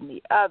 that, and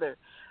the other.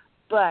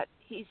 But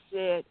he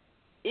said,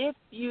 if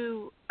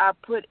you are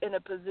put in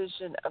a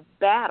position of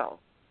battle,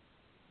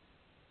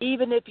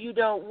 even if you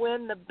don't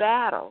win the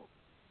battle,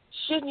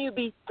 shouldn't you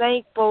be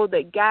thankful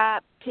that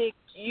God picked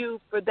you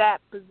for that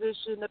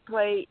position to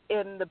play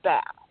in the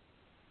battle?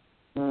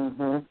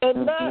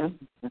 And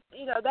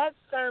that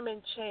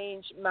sermon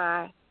changed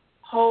my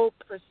whole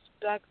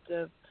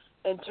perspective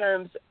in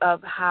terms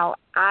of how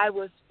I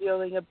was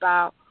feeling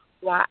about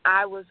why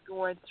I was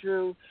going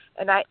through.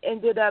 And I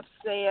ended up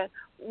saying,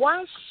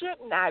 why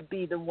shouldn't I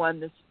be the one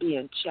that's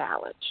being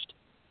challenged?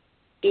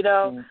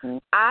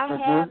 I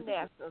have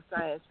National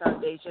Science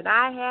Foundation.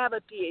 I have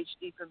a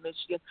PhD from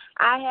Michigan.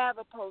 I have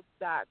a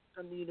postdoc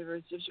from the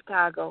University of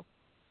Chicago.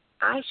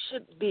 I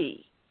should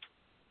be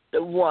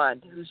the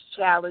one who's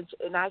challenged,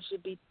 and I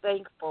should be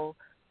thankful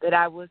that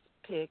I was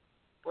picked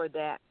for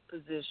that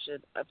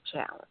position of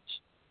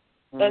challenge.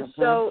 And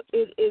so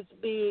it is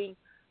being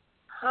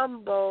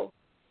humble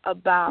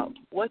about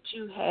what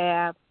you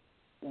have,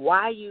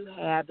 why you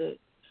have it,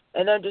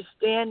 and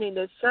understanding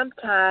that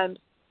sometimes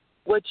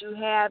what you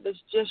have is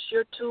just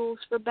your tools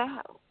for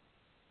battle.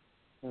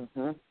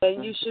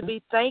 And you should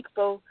be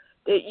thankful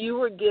that you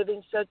were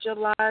given such a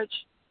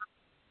large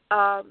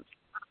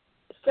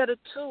set of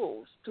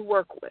tools to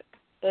work with.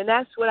 And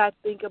that's what I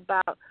think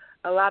about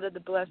a lot of the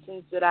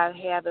blessings that I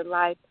have in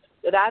life,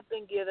 that I've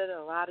been given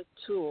a lot of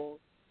tools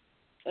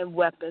and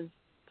weapons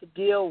to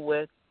deal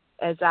with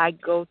as I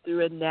go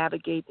through and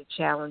navigate the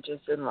challenges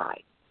in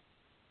life.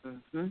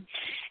 Mm-hmm.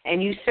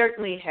 And you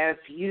certainly have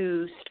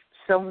used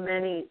so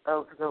many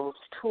of those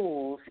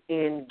tools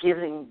in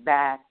giving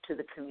back to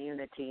the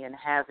community and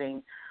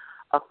having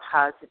a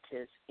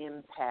positive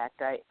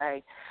impact.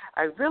 I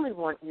really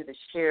want you to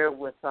share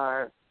with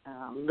our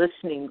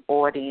listening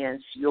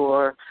audience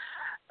your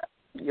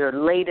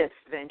latest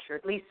venture,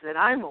 at least that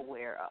I'm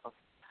aware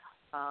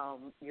of,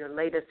 your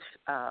latest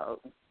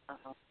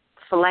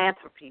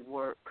philanthropy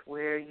work,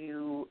 where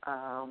you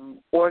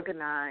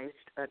organized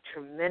a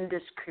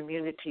tremendous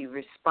community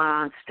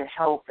response to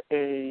help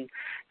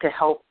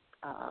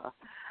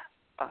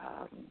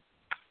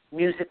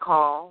Music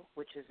Hall,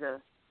 which is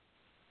a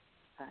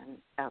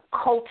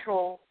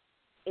cultural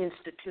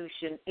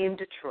institution in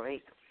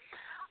Detroit.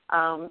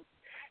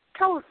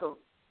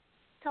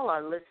 Tell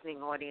our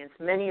listening audience,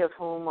 many of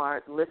whom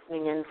are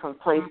listening in from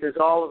places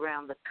all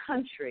around the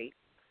country,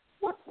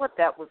 what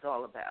that was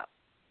all about.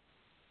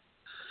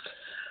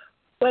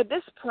 Well, at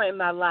this point in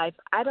my life,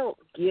 I don't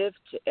give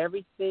to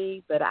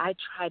everything, but I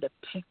try to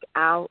pick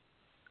out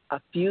a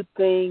few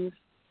things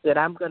that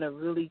I'm going to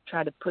really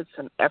try to put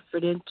some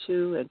effort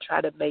into and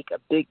try to make a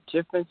big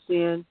difference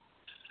in.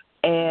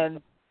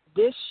 And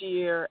this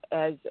year,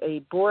 as a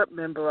board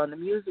member on the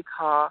Music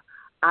Hall,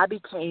 I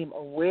became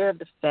aware of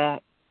the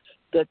fact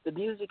that the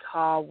Music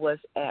Hall was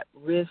at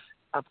risk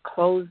of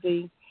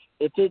closing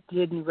if it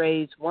didn't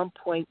raise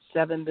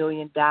 $1.7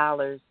 billion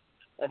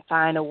and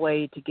find a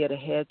way to get a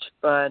hedge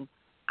fund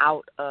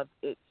out of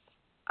its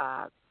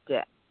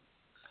debt.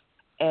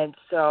 And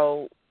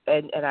so,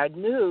 and I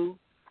knew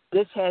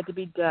this had to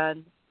be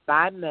done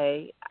by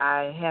May.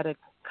 I had a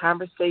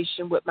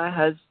conversation with my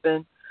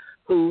husband,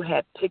 who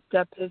had picked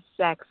up his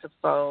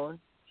saxophone,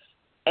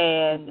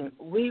 and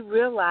we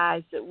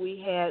realized that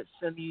we had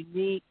some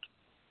unique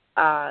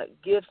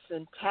gifts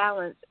and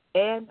talents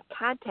and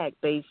contact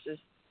bases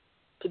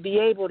to be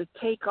able to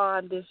take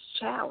on this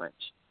challenge.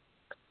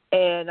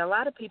 And a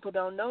lot of people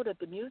don't know that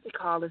the Music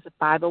Hall is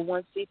a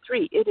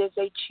 501c3. It is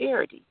a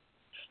charity.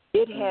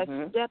 It has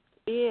stepped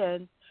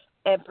in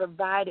and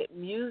provided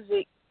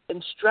music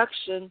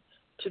instruction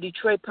to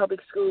Detroit Public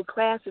School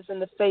classes in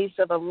the face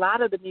of a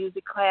lot of the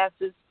music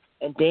classes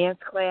and dance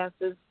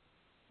classes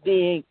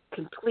being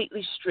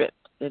completely stripped.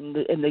 And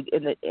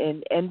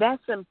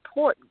that's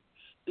important,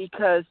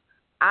 because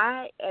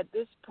I, at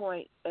this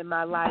point in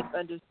my life,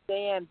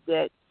 understand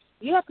that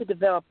you have to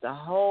develop the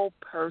whole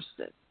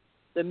person.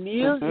 The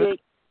music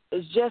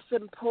is just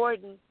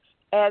important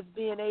as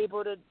being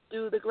able to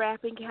do the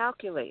graphing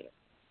calculator.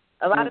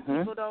 A lot of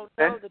people don't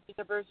know that the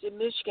University of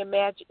Michigan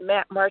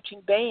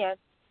marching band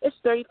is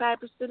 35%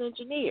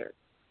 engineered.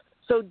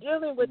 So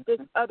dealing with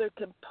this other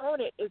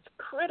component is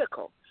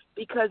critical,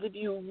 because if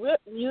you rip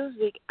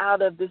music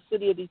out of the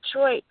city of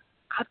Detroit,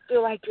 I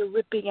feel like you're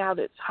ripping out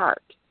its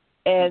heart.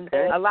 And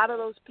a lot of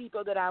those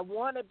people that I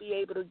want to be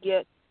able to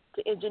get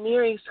to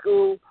engineering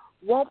school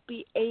won't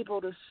be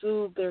able to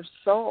soothe their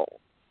soul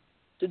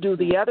to do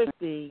the other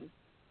things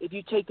if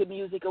you take the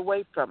music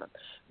away from them.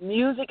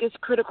 Music is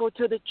critical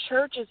to the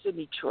churches in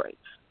Detroit.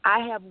 I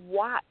have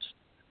watched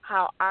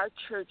how our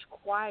church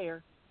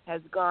choir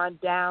has gone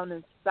down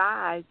in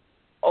size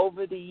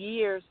over the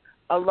years,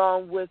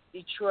 along with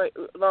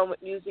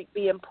music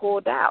being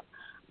pulled out.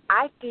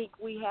 I think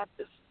we have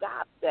to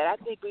stop that. I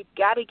think we've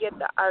got to get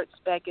the arts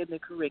back in the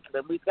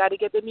curriculum. We've got to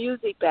get the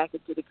music back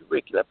into the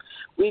curriculum.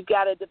 We've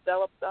got to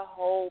develop the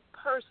whole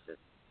person.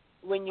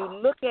 When you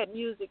look at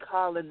Music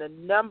Hall and the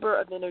number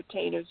of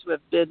entertainers who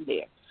have been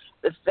there,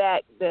 the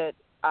fact that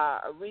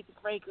Aretha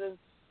Franklin's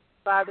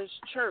father's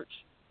church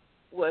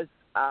was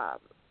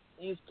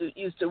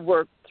used to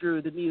work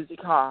through the Music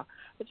Hall,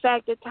 the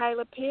fact that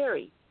Tyler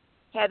Perry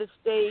had a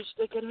stage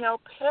that could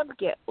help him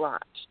get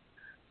launched.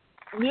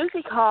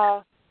 Music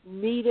Hall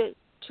needed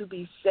to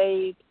be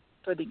saved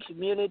for the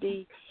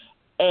community,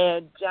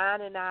 and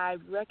John and I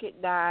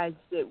recognized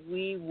that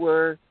we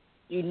were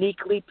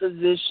uniquely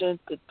positioned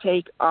to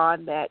take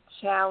on that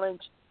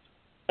challenge.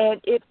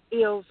 And it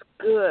feels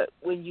good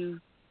when you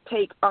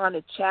take on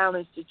a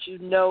challenge that you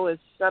know is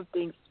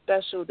something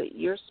special that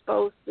you're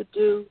supposed to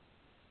do,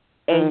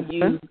 and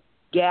you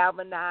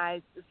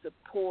galvanize the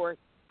support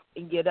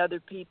and get other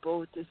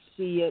people to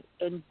see it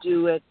and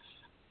do it.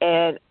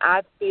 And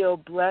I feel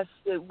blessed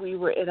that we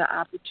were in an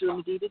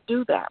opportunity to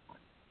do that.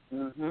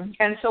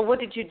 And so what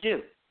did you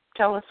do?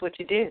 Tell us what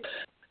you did.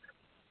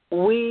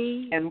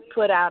 We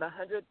put out a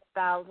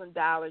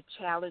 $100,000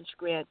 challenge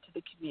grant to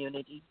the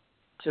community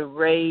to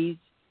raise,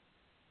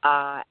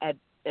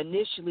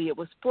 initially it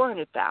was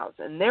 $400,000.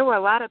 And there were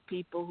a lot of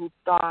people who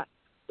thought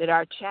that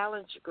our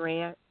challenge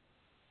grant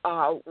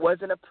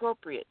wasn't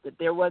appropriate, that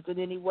there wasn't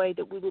any way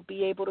that we would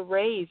be able to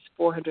raise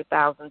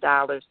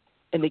 $400,000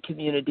 in the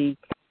community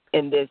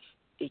in this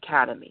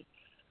economy.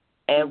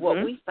 And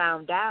what we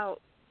found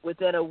out,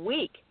 within a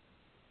week,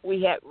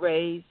 we had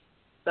raised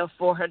the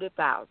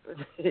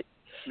 $400,000.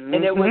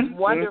 And it was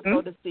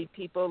wonderful to see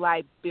people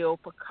like Bill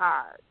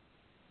Picard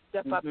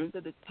step up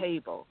to the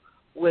table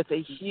with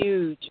a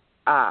huge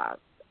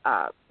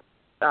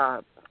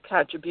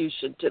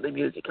contribution to the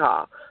Music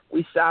Hall.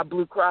 We saw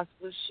Blue Cross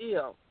Blue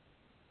Shield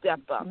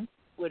step up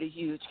with a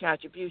huge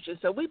contribution.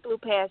 So we blew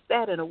past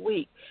that in a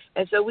week.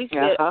 And so we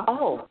said,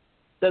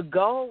 the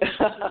goal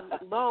was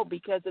too low,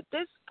 because at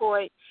this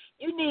point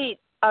you need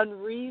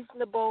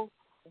unreasonable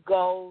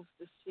goals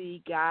to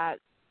see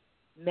God's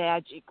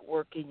magic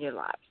work in your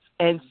life.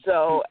 And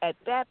so at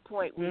that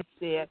point we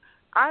said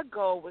our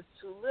goal was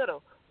too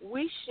little.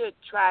 We should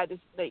try to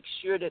make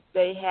sure that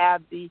they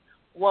have the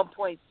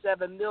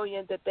 $1.7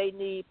 million that they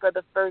need for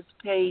the first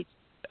phase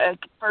of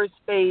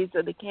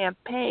the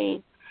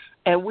campaign,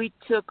 and we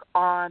took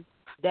on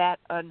that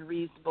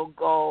unreasonable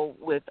goal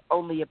with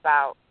only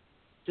about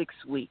 6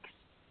 weeks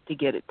to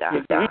get it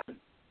done.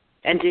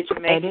 And did you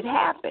make it? And it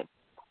happened.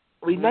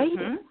 We made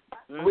it.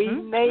 We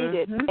made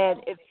it,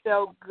 and it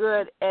felt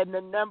good. And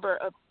the number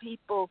of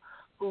people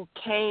who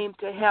came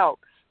to help,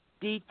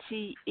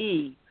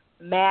 DTE,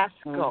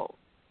 Masco,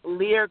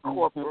 Lear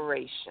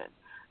Corporation,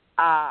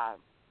 and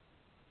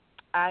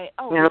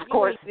of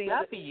course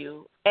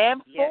UAW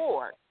and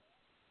Ford.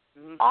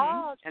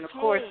 All and of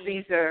course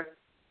these are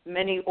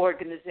many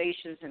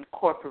organizations and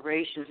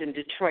corporations in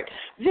Detroit.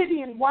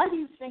 Vivian, why do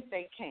you think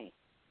they came?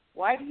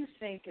 Why do you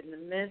think in the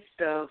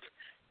midst of,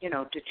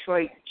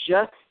 Detroit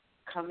just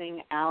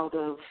coming out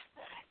of,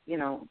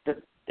 the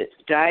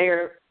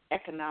dire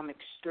economic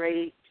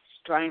straits,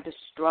 trying to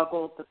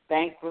struggle, the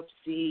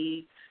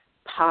bankruptcy,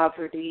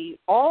 poverty,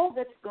 all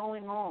that's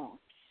going on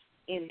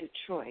in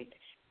Detroit,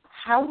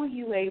 how were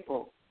you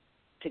able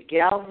to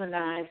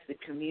galvanize the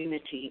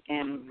community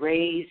and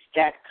raise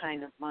that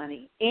kind of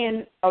money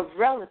in a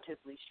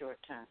relatively short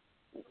time?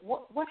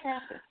 What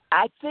happened?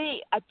 I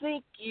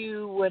think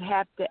you would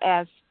have to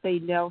ask Faye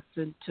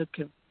Nelson to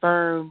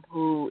confirm,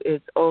 who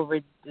is over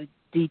the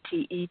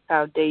DTE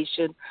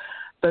Foundation.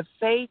 But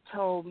Faye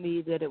told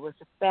me that it was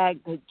the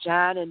fact that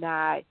John and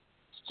I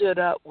stood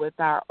up with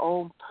our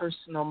own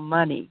personal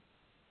money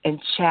and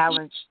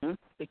challenged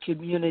the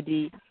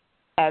community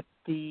at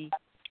the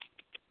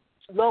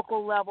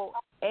local level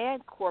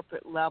and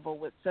corporate level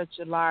with such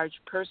a large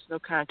personal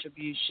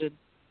contribution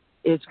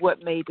is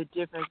what made the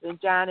difference. And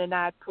John and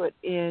I put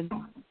in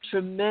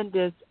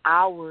tremendous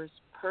hours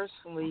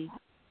personally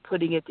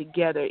putting it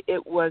together.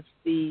 It was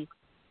the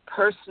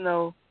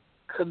personal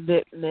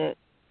commitment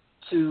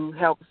to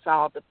help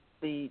solve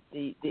the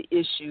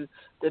issue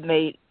that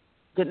made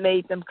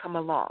them come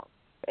along.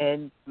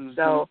 And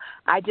so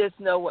I just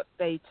know what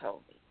Faye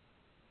told me,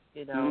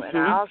 and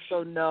I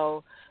also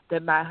know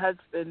that my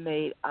husband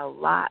made a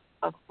lot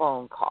of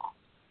phone calls.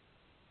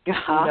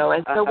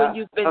 And so when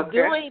you've been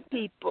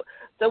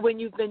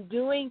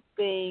doing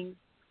things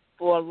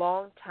for a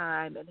long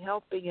time and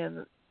helping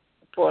him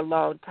for a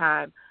long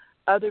time,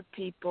 other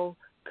people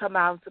come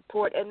out and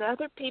support, and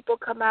other people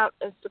come out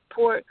and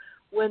support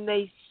when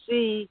they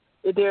see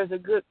that there's a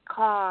good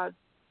cause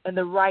and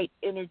the right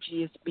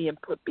energy is being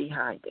put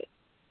behind it.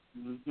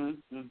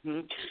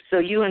 So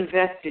you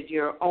invested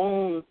your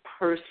own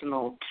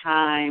personal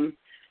time,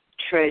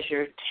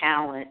 treasure,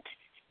 talent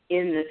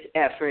in this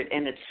effort,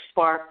 and it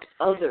sparked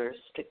others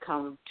to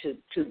come to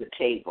the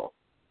table.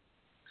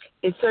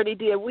 It certainly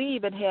did. We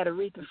even had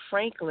Aretha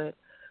Franklin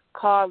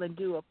call and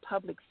do a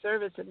public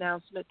service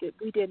announcement that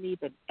we didn't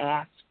even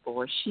ask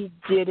for. She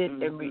did it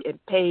and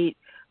paid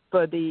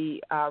for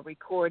the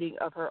recording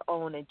of her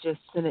own and just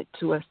sent it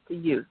to us to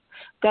use.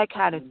 That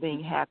kind of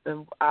thing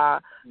happened.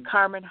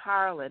 Carmen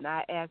Harlan,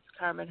 I asked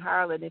Carmen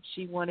Harlan if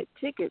she wanted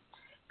tickets.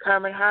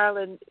 Carmen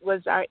Harlan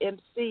was our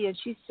MC, and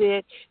she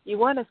said, "You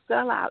want to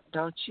sell out,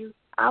 don't you?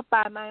 I'll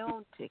buy my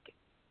own ticket."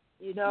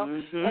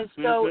 And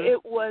so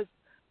it was,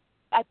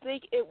 I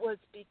think it was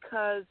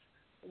because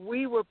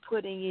we were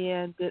putting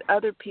in that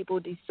other people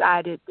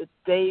decided that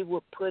they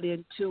would put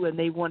in too, and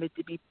they wanted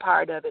to be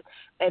part of it,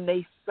 and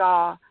they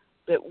saw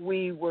that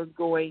we were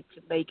going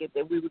to make it,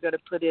 that we were going to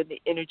put in the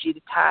energy,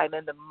 the time,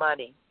 and the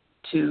money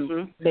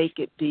to make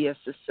it be a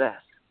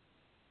success.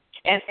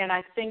 And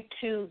I think,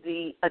 too,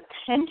 the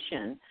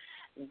attention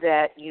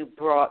that you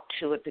brought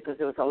to it, because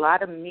there was a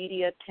lot of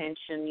media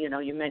attention.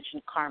 You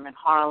mentioned Carmen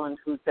Harlan,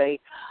 who's a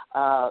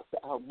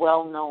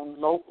well-known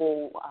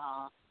local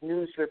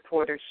news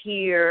reporter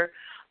here,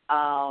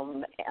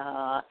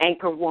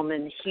 anchor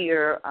woman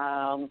here,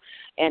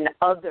 and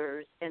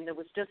others. And there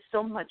was just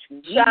so much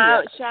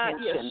media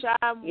attention.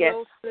 Sean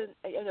Wilson,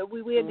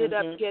 we ended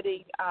up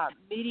getting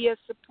media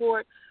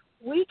support.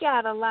 We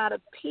got a lot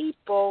of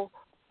people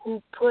who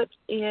put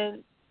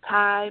in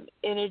time,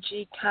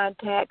 energy,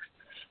 contacts.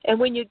 And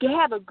when you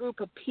have a group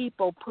of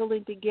people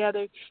pulling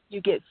together,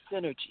 you get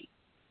synergy.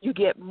 You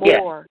get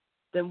more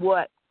than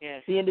what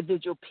the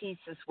individual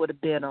pieces would have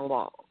been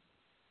alone.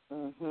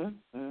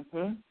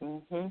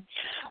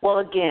 Well,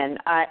 again,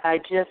 I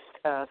just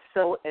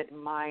so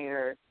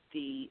admire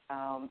the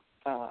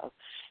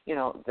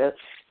the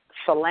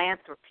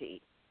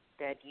philanthropy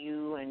that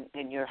you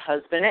and your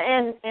husband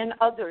and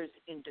others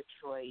in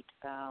Detroit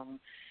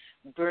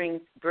bring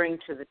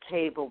to the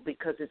table,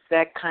 because it's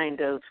that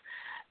kind of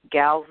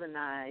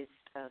galvanized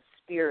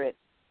spirit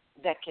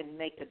that can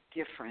make a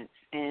difference.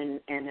 And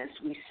as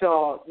we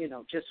saw,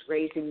 just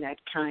raising that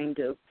kind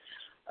of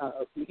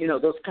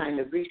those kind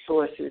of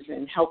resources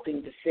and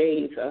helping to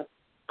save a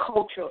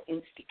cultural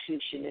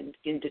institution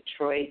in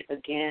Detroit.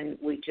 Again,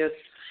 we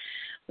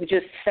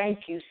just thank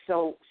you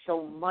so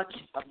much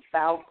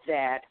about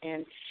that.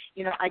 And,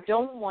 I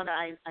don't want to,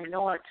 I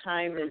know our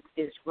time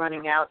is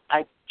running out.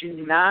 I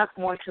do not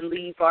want to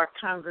leave our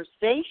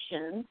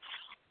conversation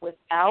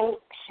without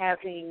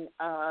having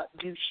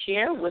you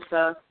share with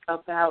us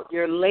about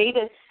your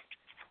latest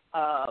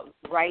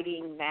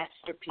writing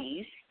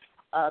masterpiece,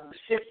 The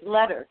Fifth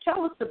Letter.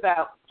 Tell us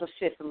about The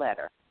Fifth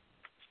Letter.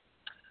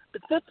 The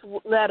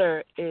Fifth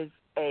Letter is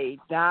a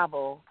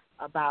novel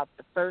about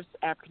the first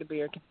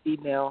African-American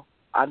female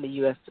on the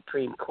U.S.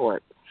 Supreme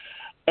Court.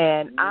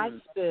 And I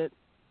spent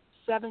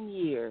 7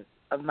 years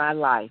of my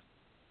life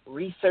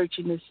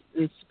researching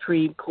the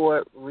Supreme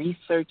Court,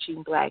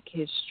 researching Black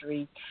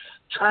history,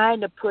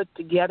 trying to put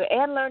together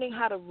and learning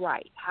how to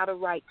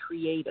write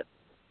creative,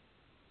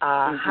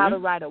 how to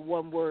write a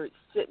one-word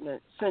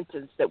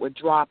sentence that would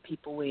draw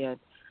people in.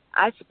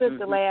 I spent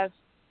the last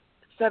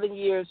 7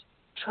 years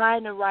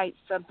trying to write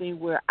something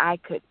where I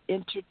could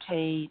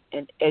entertain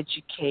and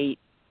educate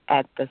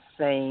at the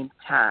same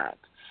time.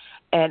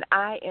 And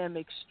I am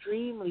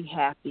extremely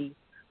happy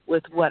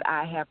with what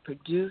I have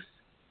produced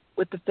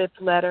with The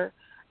Fifth Letter.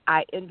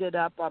 I ended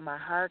up on my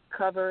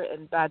hardcover,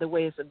 and by the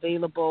way, it's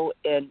available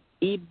in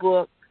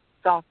ebook,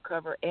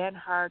 softcover, and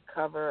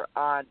hardcover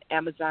on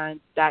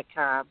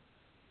Amazon.com.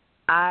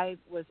 I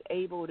was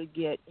able to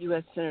get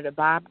U.S. Senator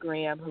Bob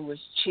Graham, who was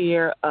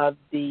chair of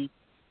the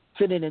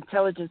Senate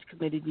Intelligence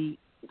Committee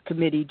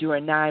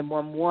during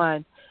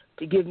 9/11,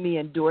 to give me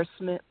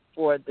endorsement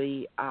for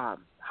the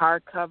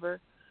hardcover.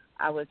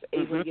 I was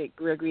able to get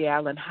Gregory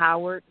Allen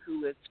Howard,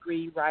 who is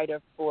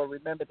screenwriter for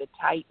Remember the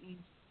Titans,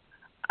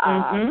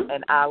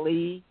 and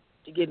Ali,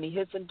 to give me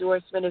his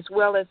endorsement, as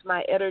well as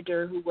my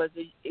editor, who was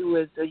a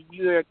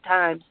New York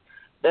Times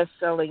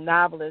best-selling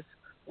novelist,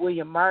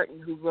 William Martin,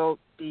 who wrote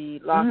the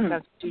Lost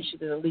Constitution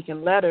and the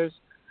Lincoln Letters.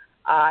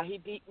 He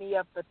beat me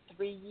up for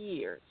 3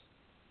 years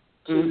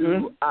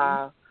to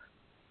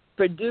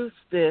produce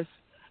this,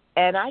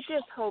 and I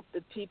just hope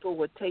that people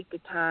would take the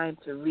time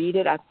to read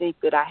it. I think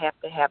that I have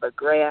to have a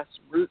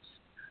grassroots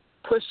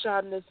push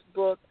on this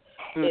book.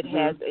 It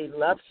has a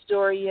love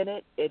story in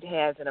it. It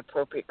has an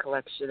appropriate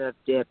collection of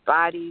dead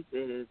bodies.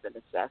 It is an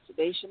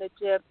assassination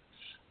attempt.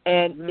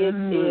 And it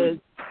is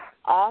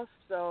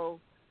also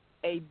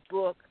a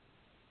book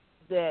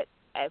that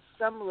at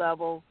some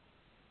level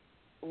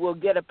will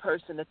get a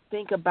person to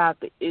think about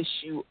the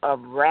issue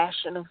of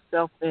rational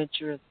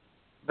self-interest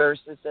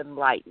versus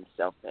enlightened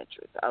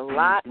self-interest. A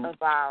lot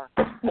of our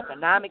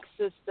economic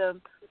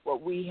system,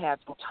 what we have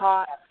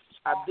taught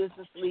our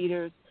business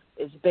leaders,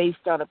 is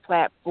based on a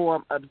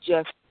platform of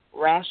just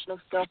rational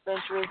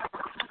self-interest.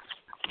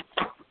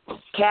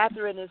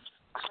 Catherine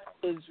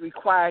is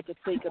required to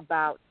think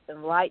about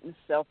enlightened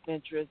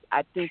self-interest.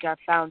 I think our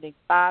founding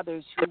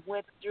fathers, who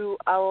went through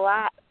a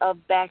lot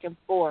of back and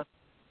forth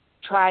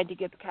trying to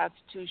get the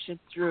Constitution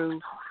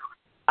through,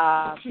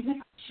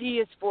 she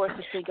is forced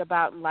to think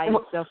about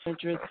enlightened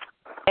self-interest,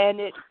 and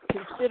it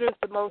considers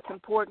the most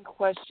important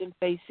question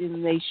facing the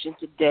nation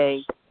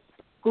today: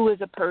 who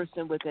is a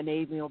person with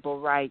inalienable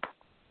rights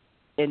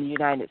in the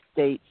United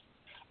States?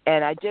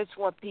 And I just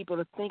want people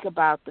to think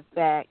about the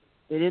fact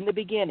that in the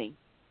beginning,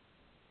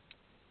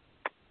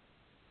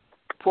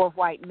 poor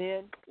white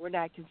men were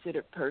not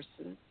considered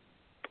persons,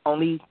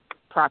 only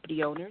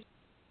property owners.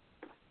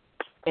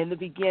 In the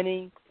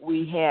beginning,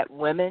 we had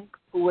women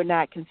who were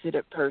not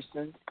considered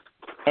persons,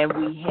 and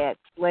we had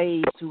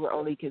slaves who were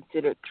only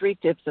considered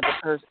 3/5 of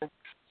a person.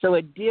 So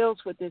it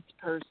deals with this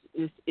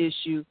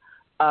issue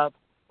of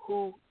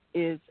who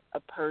is a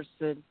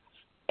person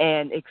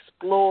and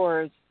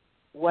explores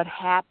what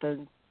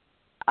happens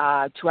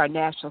to our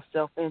national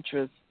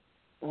self-interest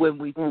when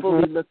we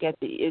fully look at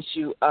the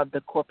issue of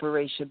the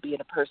corporation being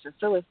a person.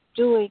 So it's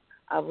doing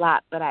a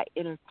lot, but I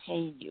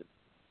entertain you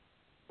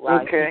while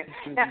I think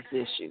through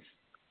these issues.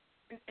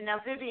 Now,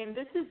 Vivian,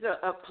 this is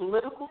a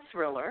political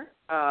thriller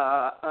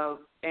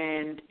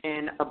and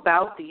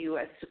about the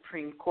U.S.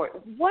 Supreme Court.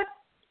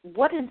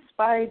 What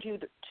inspired you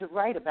to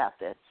write about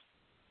this?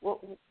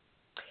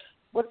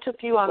 What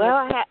took you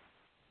on this?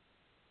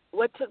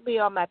 What took me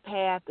on my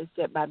path is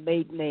that my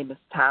maiden name is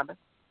Thomas.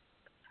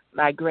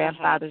 My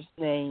grandfather's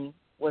name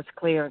was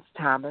Clarence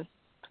Thomas,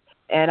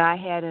 and I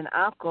had an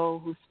uncle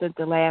who spent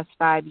the last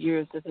 5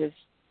 years of his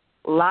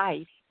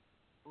life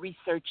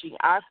researching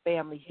our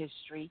family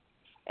history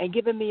and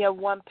giving me a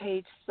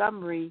one-page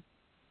summary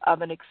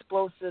of an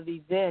explosive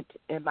event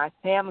in my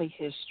family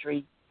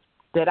history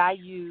that I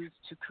used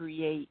to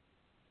create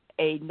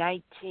a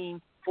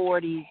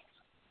 1940s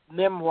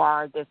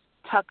memoir that's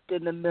tucked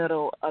in the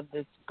middle of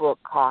this book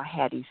called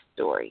Hattie's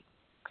Story.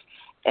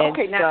 And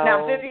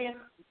now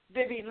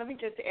Vivian, let me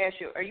just ask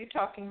you, are you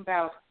talking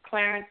about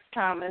Clarence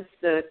Thomas,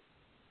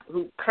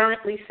 who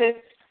currently sits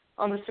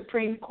on the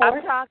Supreme Court?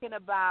 I'm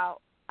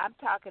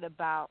talking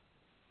about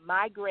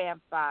my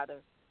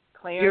grandfather,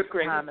 Clarence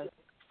Thomas,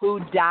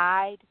 who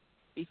died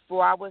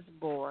before I was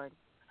born.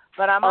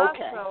 But I'm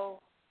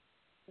also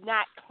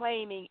not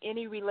claiming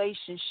any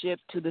relationship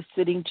to the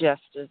sitting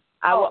justice.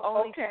 I will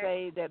only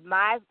say that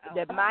my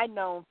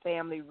known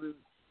family roots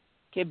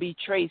can be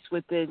traced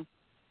within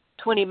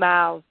 20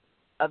 miles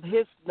of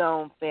his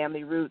known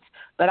family roots,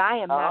 but I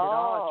am not at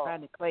all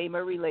trying to claim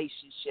a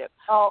relationship.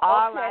 All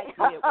I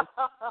did was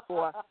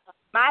for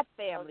my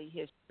family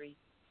history,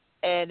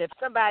 and if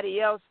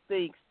somebody else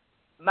thinks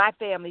my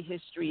family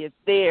history is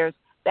theirs,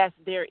 that's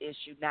their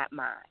issue, not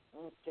mine.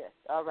 Okay,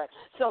 all right.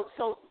 So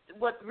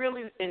what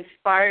really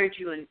inspired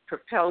you and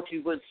propelled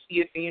you was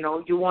you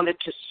wanted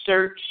to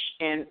search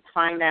and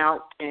find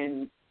out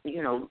and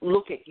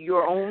look at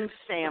your own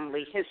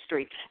family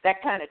history.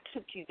 That kind of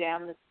took you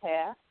down this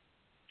path.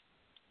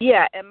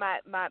 Yeah, and my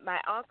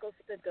uncle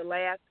spent the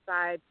last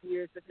 5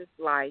 years of his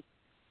life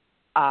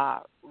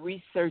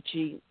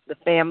researching the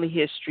family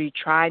history,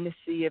 trying to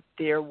see if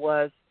there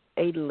was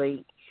a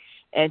link,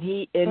 and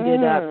he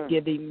ended up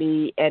giving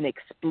me an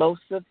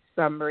explosive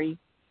summary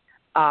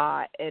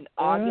in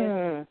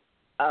August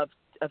of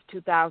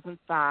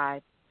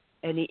 2005,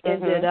 and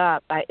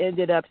I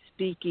ended up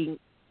speaking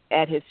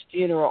at his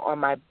funeral on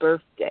my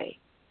birthday,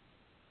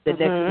 the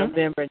next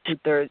November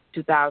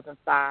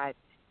 2005,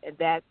 and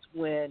that's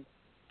when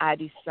I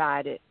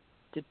decided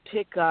to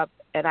pick up,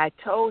 and I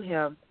told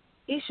him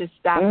he should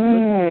stop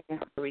looking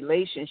for a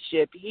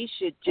relationship. He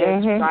should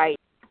just write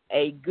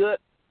a good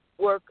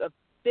work of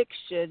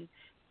fiction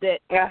that,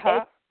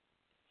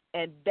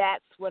 and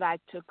that's what I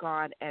took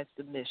on as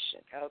the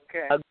mission.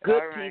 Okay, a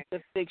good piece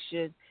of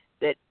fiction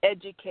that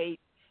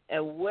educates,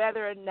 and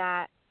whether or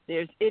not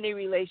there's any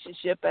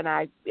relationship, and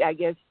I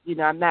guess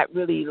I'm not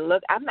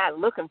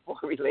looking for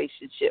a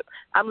relationship.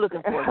 I'm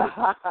looking for a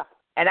good,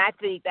 and I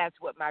think that's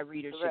what my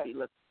readers should be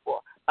looking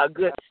for, a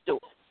good story.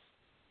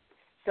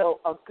 So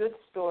a good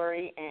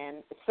story,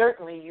 and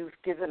certainly you've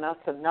given us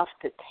enough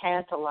to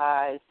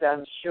tantalize,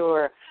 I'm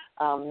sure,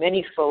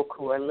 many folk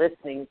who are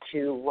listening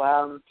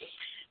to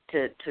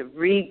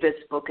read this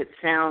book. It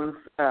sounds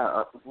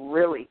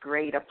really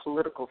great, a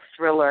political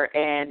thriller,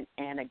 and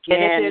again.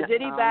 And if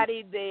there's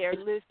anybody there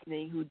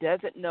listening who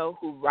doesn't know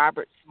who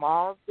Robert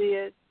Smalls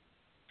is,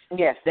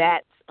 yes,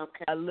 that's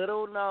a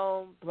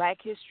little-known Black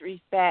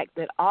history fact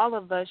that all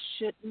of us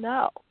should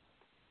know.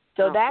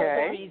 So that's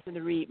the reason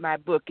to read my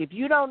book. If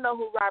you don't know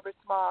who Robert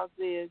Smalls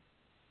is,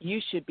 you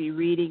should be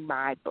reading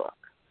my book.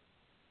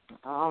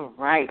 All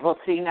right. Well,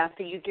 we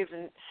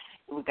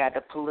got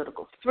a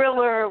political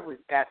thriller.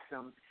 We've got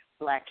some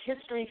Black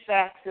history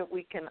facts that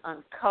we can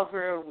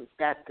uncover. We've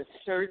got the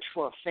search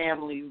for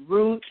family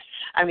roots.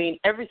 I mean,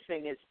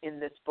 everything is in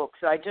this book.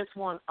 So I just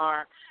want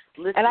our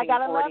listening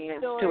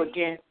audience to,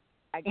 again,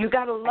 you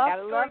got a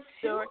love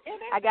story.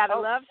 I got a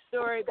love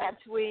story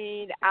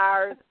between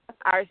our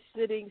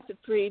sitting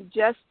Supreme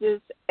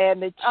Justice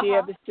and the chair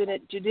of the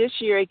Senate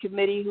Judiciary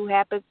Committee, who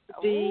happens to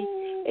be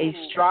a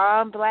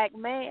strong Black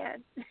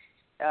man.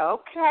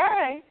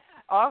 Okay.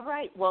 All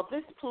right. Well,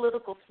 this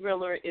political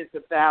thriller is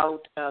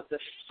about the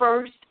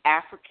first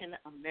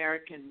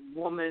African-American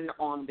woman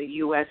on the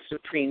U.S.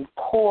 Supreme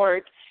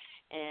Court,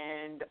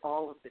 and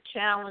all of the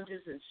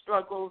challenges and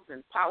struggles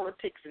and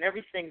politics and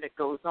everything that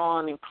goes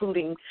on,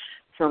 including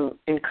some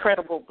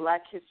incredible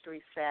Black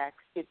history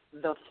facts. It's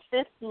The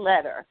Fifth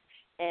Letter.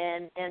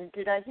 And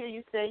did I hear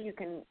you say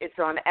it's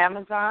on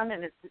Amazon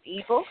and it's an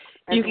ebook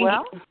as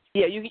well?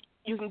 Yeah,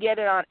 you can get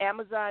it on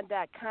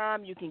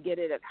Amazon.com. You can get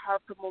it at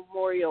Harper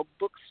Memorial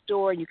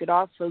Bookstore. You could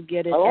also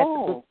get it at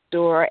the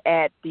bookstore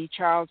at the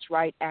Charles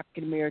Wright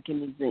African American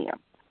Museum.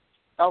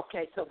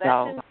 Okay, so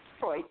that's in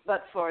Detroit.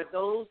 But for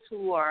those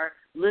who are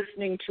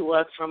listening to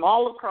us from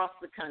all across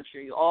the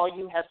country, all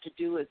you have to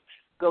do is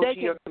go to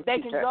your computer.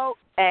 They can go,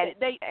 and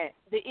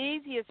the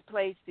easiest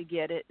place to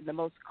get it, the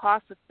most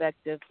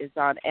cost-effective, is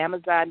on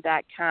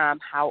Amazon.com.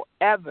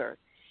 However,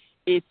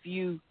 if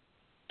you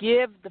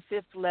give The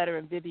Fifth Letter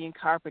and Vivian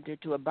Carpenter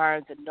to a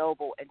Barnes &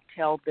 Noble and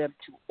tell them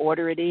to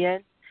order it in,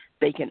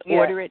 they can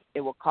order it.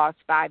 It will cost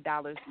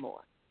 $5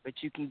 more, but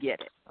you can get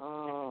it.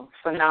 Oh,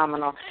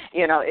 phenomenal.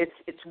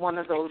 It's one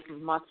of those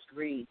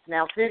must-reads.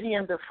 Now,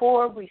 Vivian,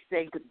 before we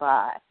say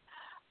goodbye,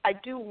 I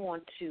do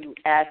want to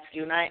ask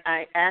you, and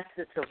I ask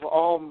this of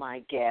all my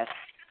guests,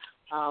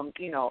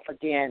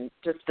 again,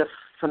 just a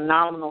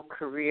phenomenal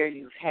career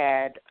you've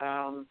had,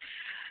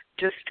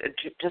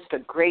 just a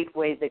great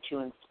way that you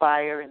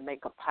inspire and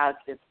make a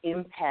positive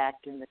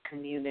impact in the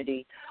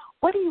community.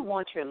 What do you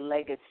want your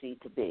legacy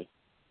to be?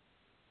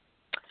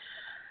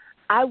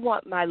 I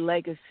want my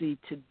legacy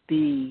to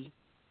be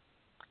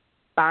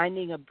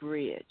finding a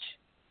bridge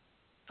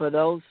for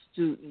those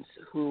students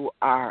who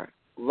are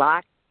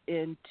locked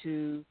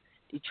into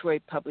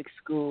Detroit Public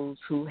Schools,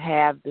 who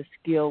have the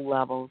skill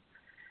levels.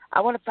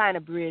 I want to find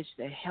a bridge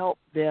to help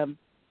them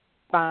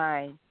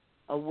find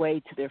a way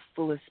to their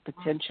fullest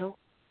potential.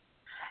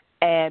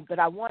 But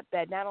I want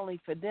that not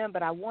only for them,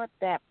 but I want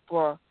that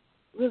for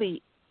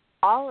really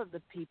all of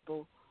the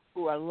people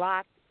who are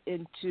locked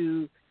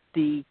into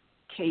the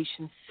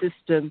education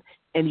system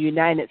in the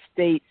United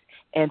States,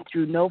 and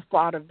through no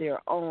fault of their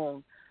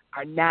own,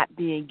 are not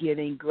being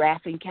given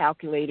graphing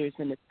calculators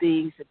and the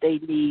things that they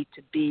need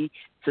to be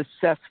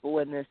successful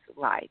in this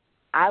life.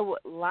 I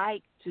would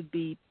like to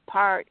be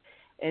part,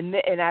 and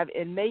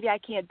maybe I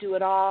can't do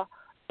it all,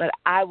 but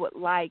I would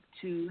like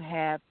to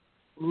have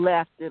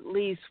left at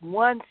least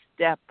one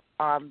step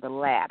on the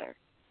ladder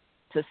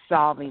to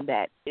solving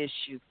that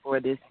issue for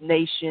this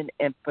nation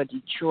and for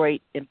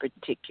Detroit in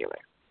particular.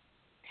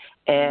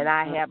 And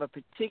I have a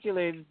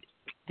particular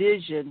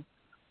vision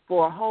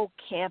for a whole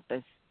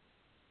campus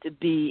to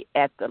be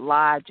at the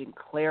Lodge in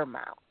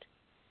Claremont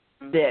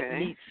that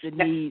meets the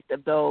needs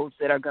of those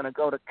that are going to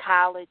go to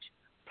college,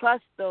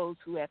 plus those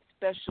who have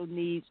special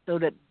needs, so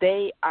that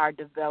they are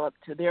developed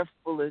to their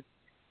fullest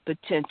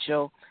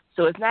potential.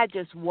 So it's not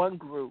just one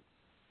group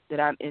that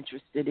I'm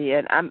interested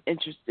in. I'm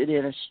interested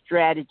in a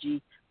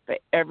strategy for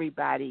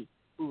everybody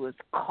who is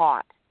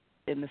caught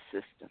in the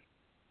system.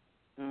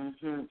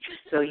 Mm-hmm.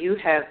 So you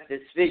have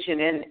this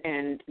vision,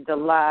 and the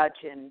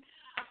Lodge, and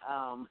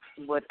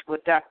what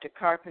Dr.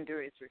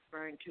 Carpenter is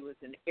referring to as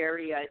an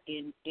area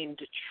in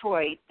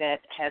Detroit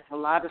that has a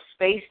lot of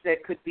space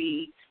that could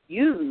be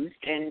used,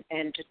 and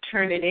to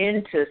turn it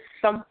into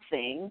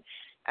something,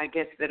 I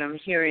guess, that I'm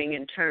hearing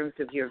in terms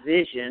of your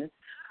vision.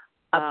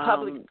 A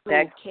public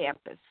school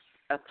campus.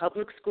 A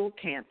public school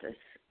campus.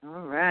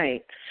 All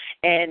right.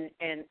 And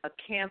a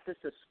campus,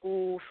 a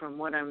school, from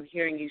what I'm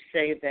hearing you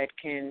say, that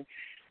can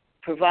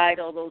provide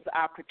all those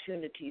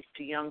opportunities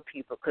to young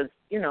people, because,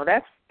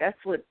 that's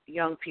what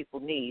young people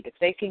need. If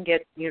they can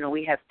get,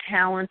 we have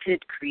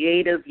talented,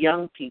 creative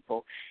young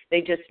people.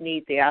 They just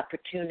need the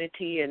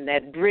opportunity and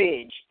that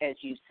bridge, as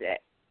you said,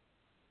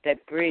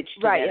 that bridge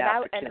to that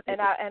opportunity.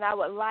 And I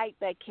would like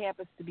that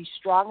campus to be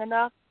strong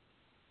enough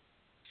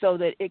so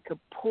that it could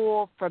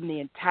pull from the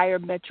entire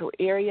metro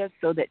area,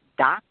 so that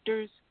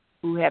doctors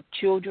who have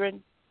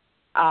children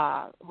who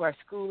are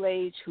school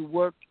age, who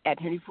work at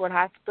Henry Ford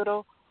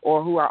Hospital,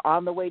 or who are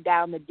on the way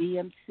down the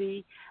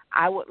DMC,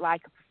 I would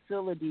like a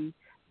facility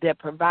that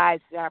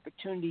provides the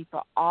opportunity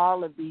for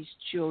all of these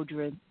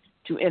children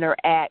to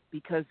interact,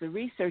 because the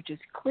research is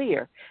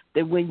clear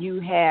that when you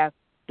have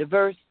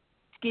diverse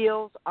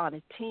skills on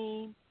a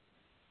team,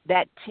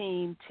 that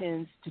team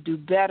tends to do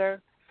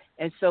better.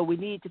 And so we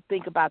need to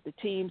think about the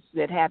teams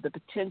that have the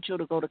potential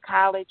to go to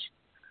college,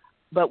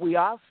 but we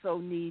also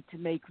need to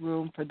make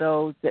room for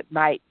those that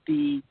might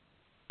be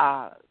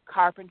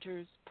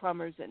carpenters,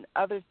 plumbers, and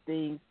other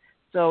things.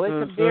 So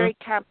it's a very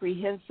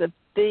comprehensive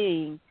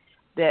thing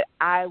that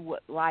I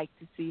would like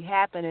to see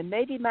happen. And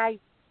maybe my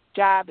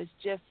job is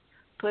just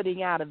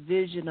putting out a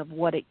vision of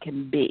what it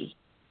can be,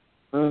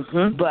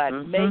 but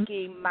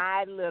making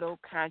my little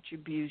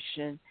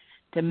contribution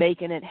to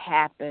making it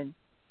happen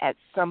at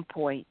some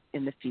point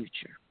in the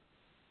future.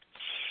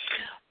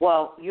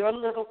 Well, your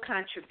little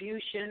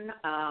contribution,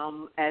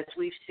 as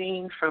we've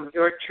seen from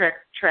your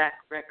track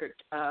record,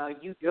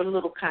 your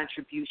little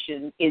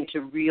contribution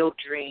into real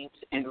dreams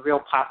and real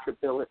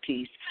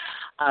possibilities.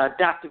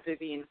 Dr.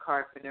 Vivian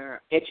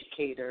Carpenter,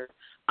 educator,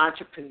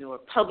 entrepreneur,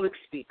 public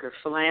speaker,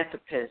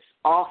 philanthropist,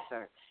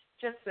 author.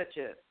 Just such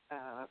a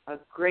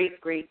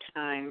great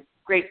time,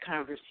 great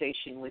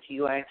conversation with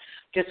you. I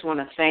just want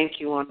to thank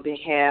you on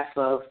behalf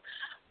of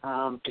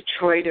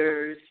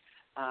Detroiters,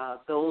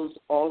 those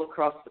all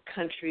across the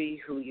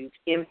country who you've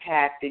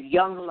impacted,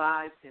 young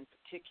lives in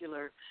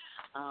particular,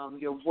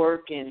 your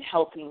work in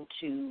helping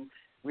to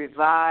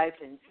revive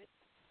and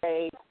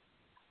save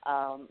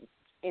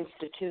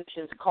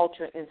institutions,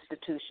 culture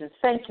institutions.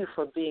 Thank you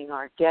for being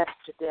our guest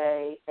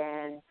today.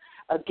 And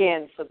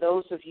again, for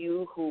those of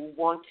you who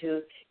want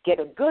to get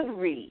a good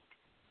read,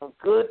 a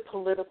good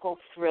political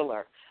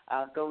thriller,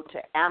 go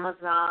to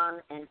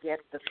Amazon and get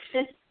The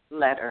Fifth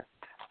Letter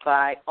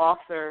by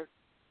author,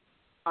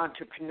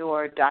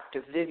 entrepreneur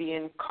Dr.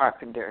 Vivian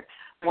Carpenter.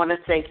 I want to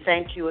say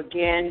thank you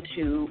again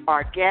to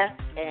our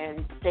guests,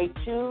 and stay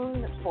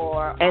tuned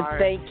for our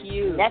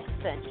next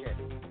venture.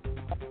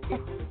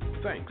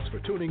 Thanks for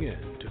tuning in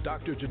to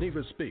Dr.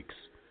 Geneva Speaks.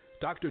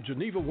 Dr.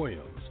 Geneva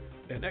Williams,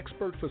 an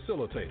expert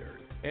facilitator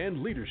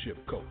and leadership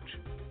coach,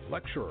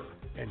 lecturer,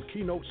 and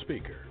keynote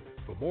speaker.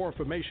 For more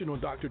information on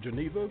Dr.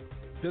 Geneva,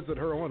 visit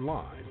her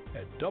online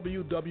at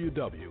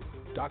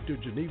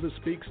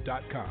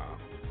www.drgenevaspeaks.com.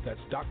 That's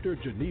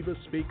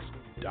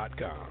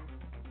drgenevaspeaks.com.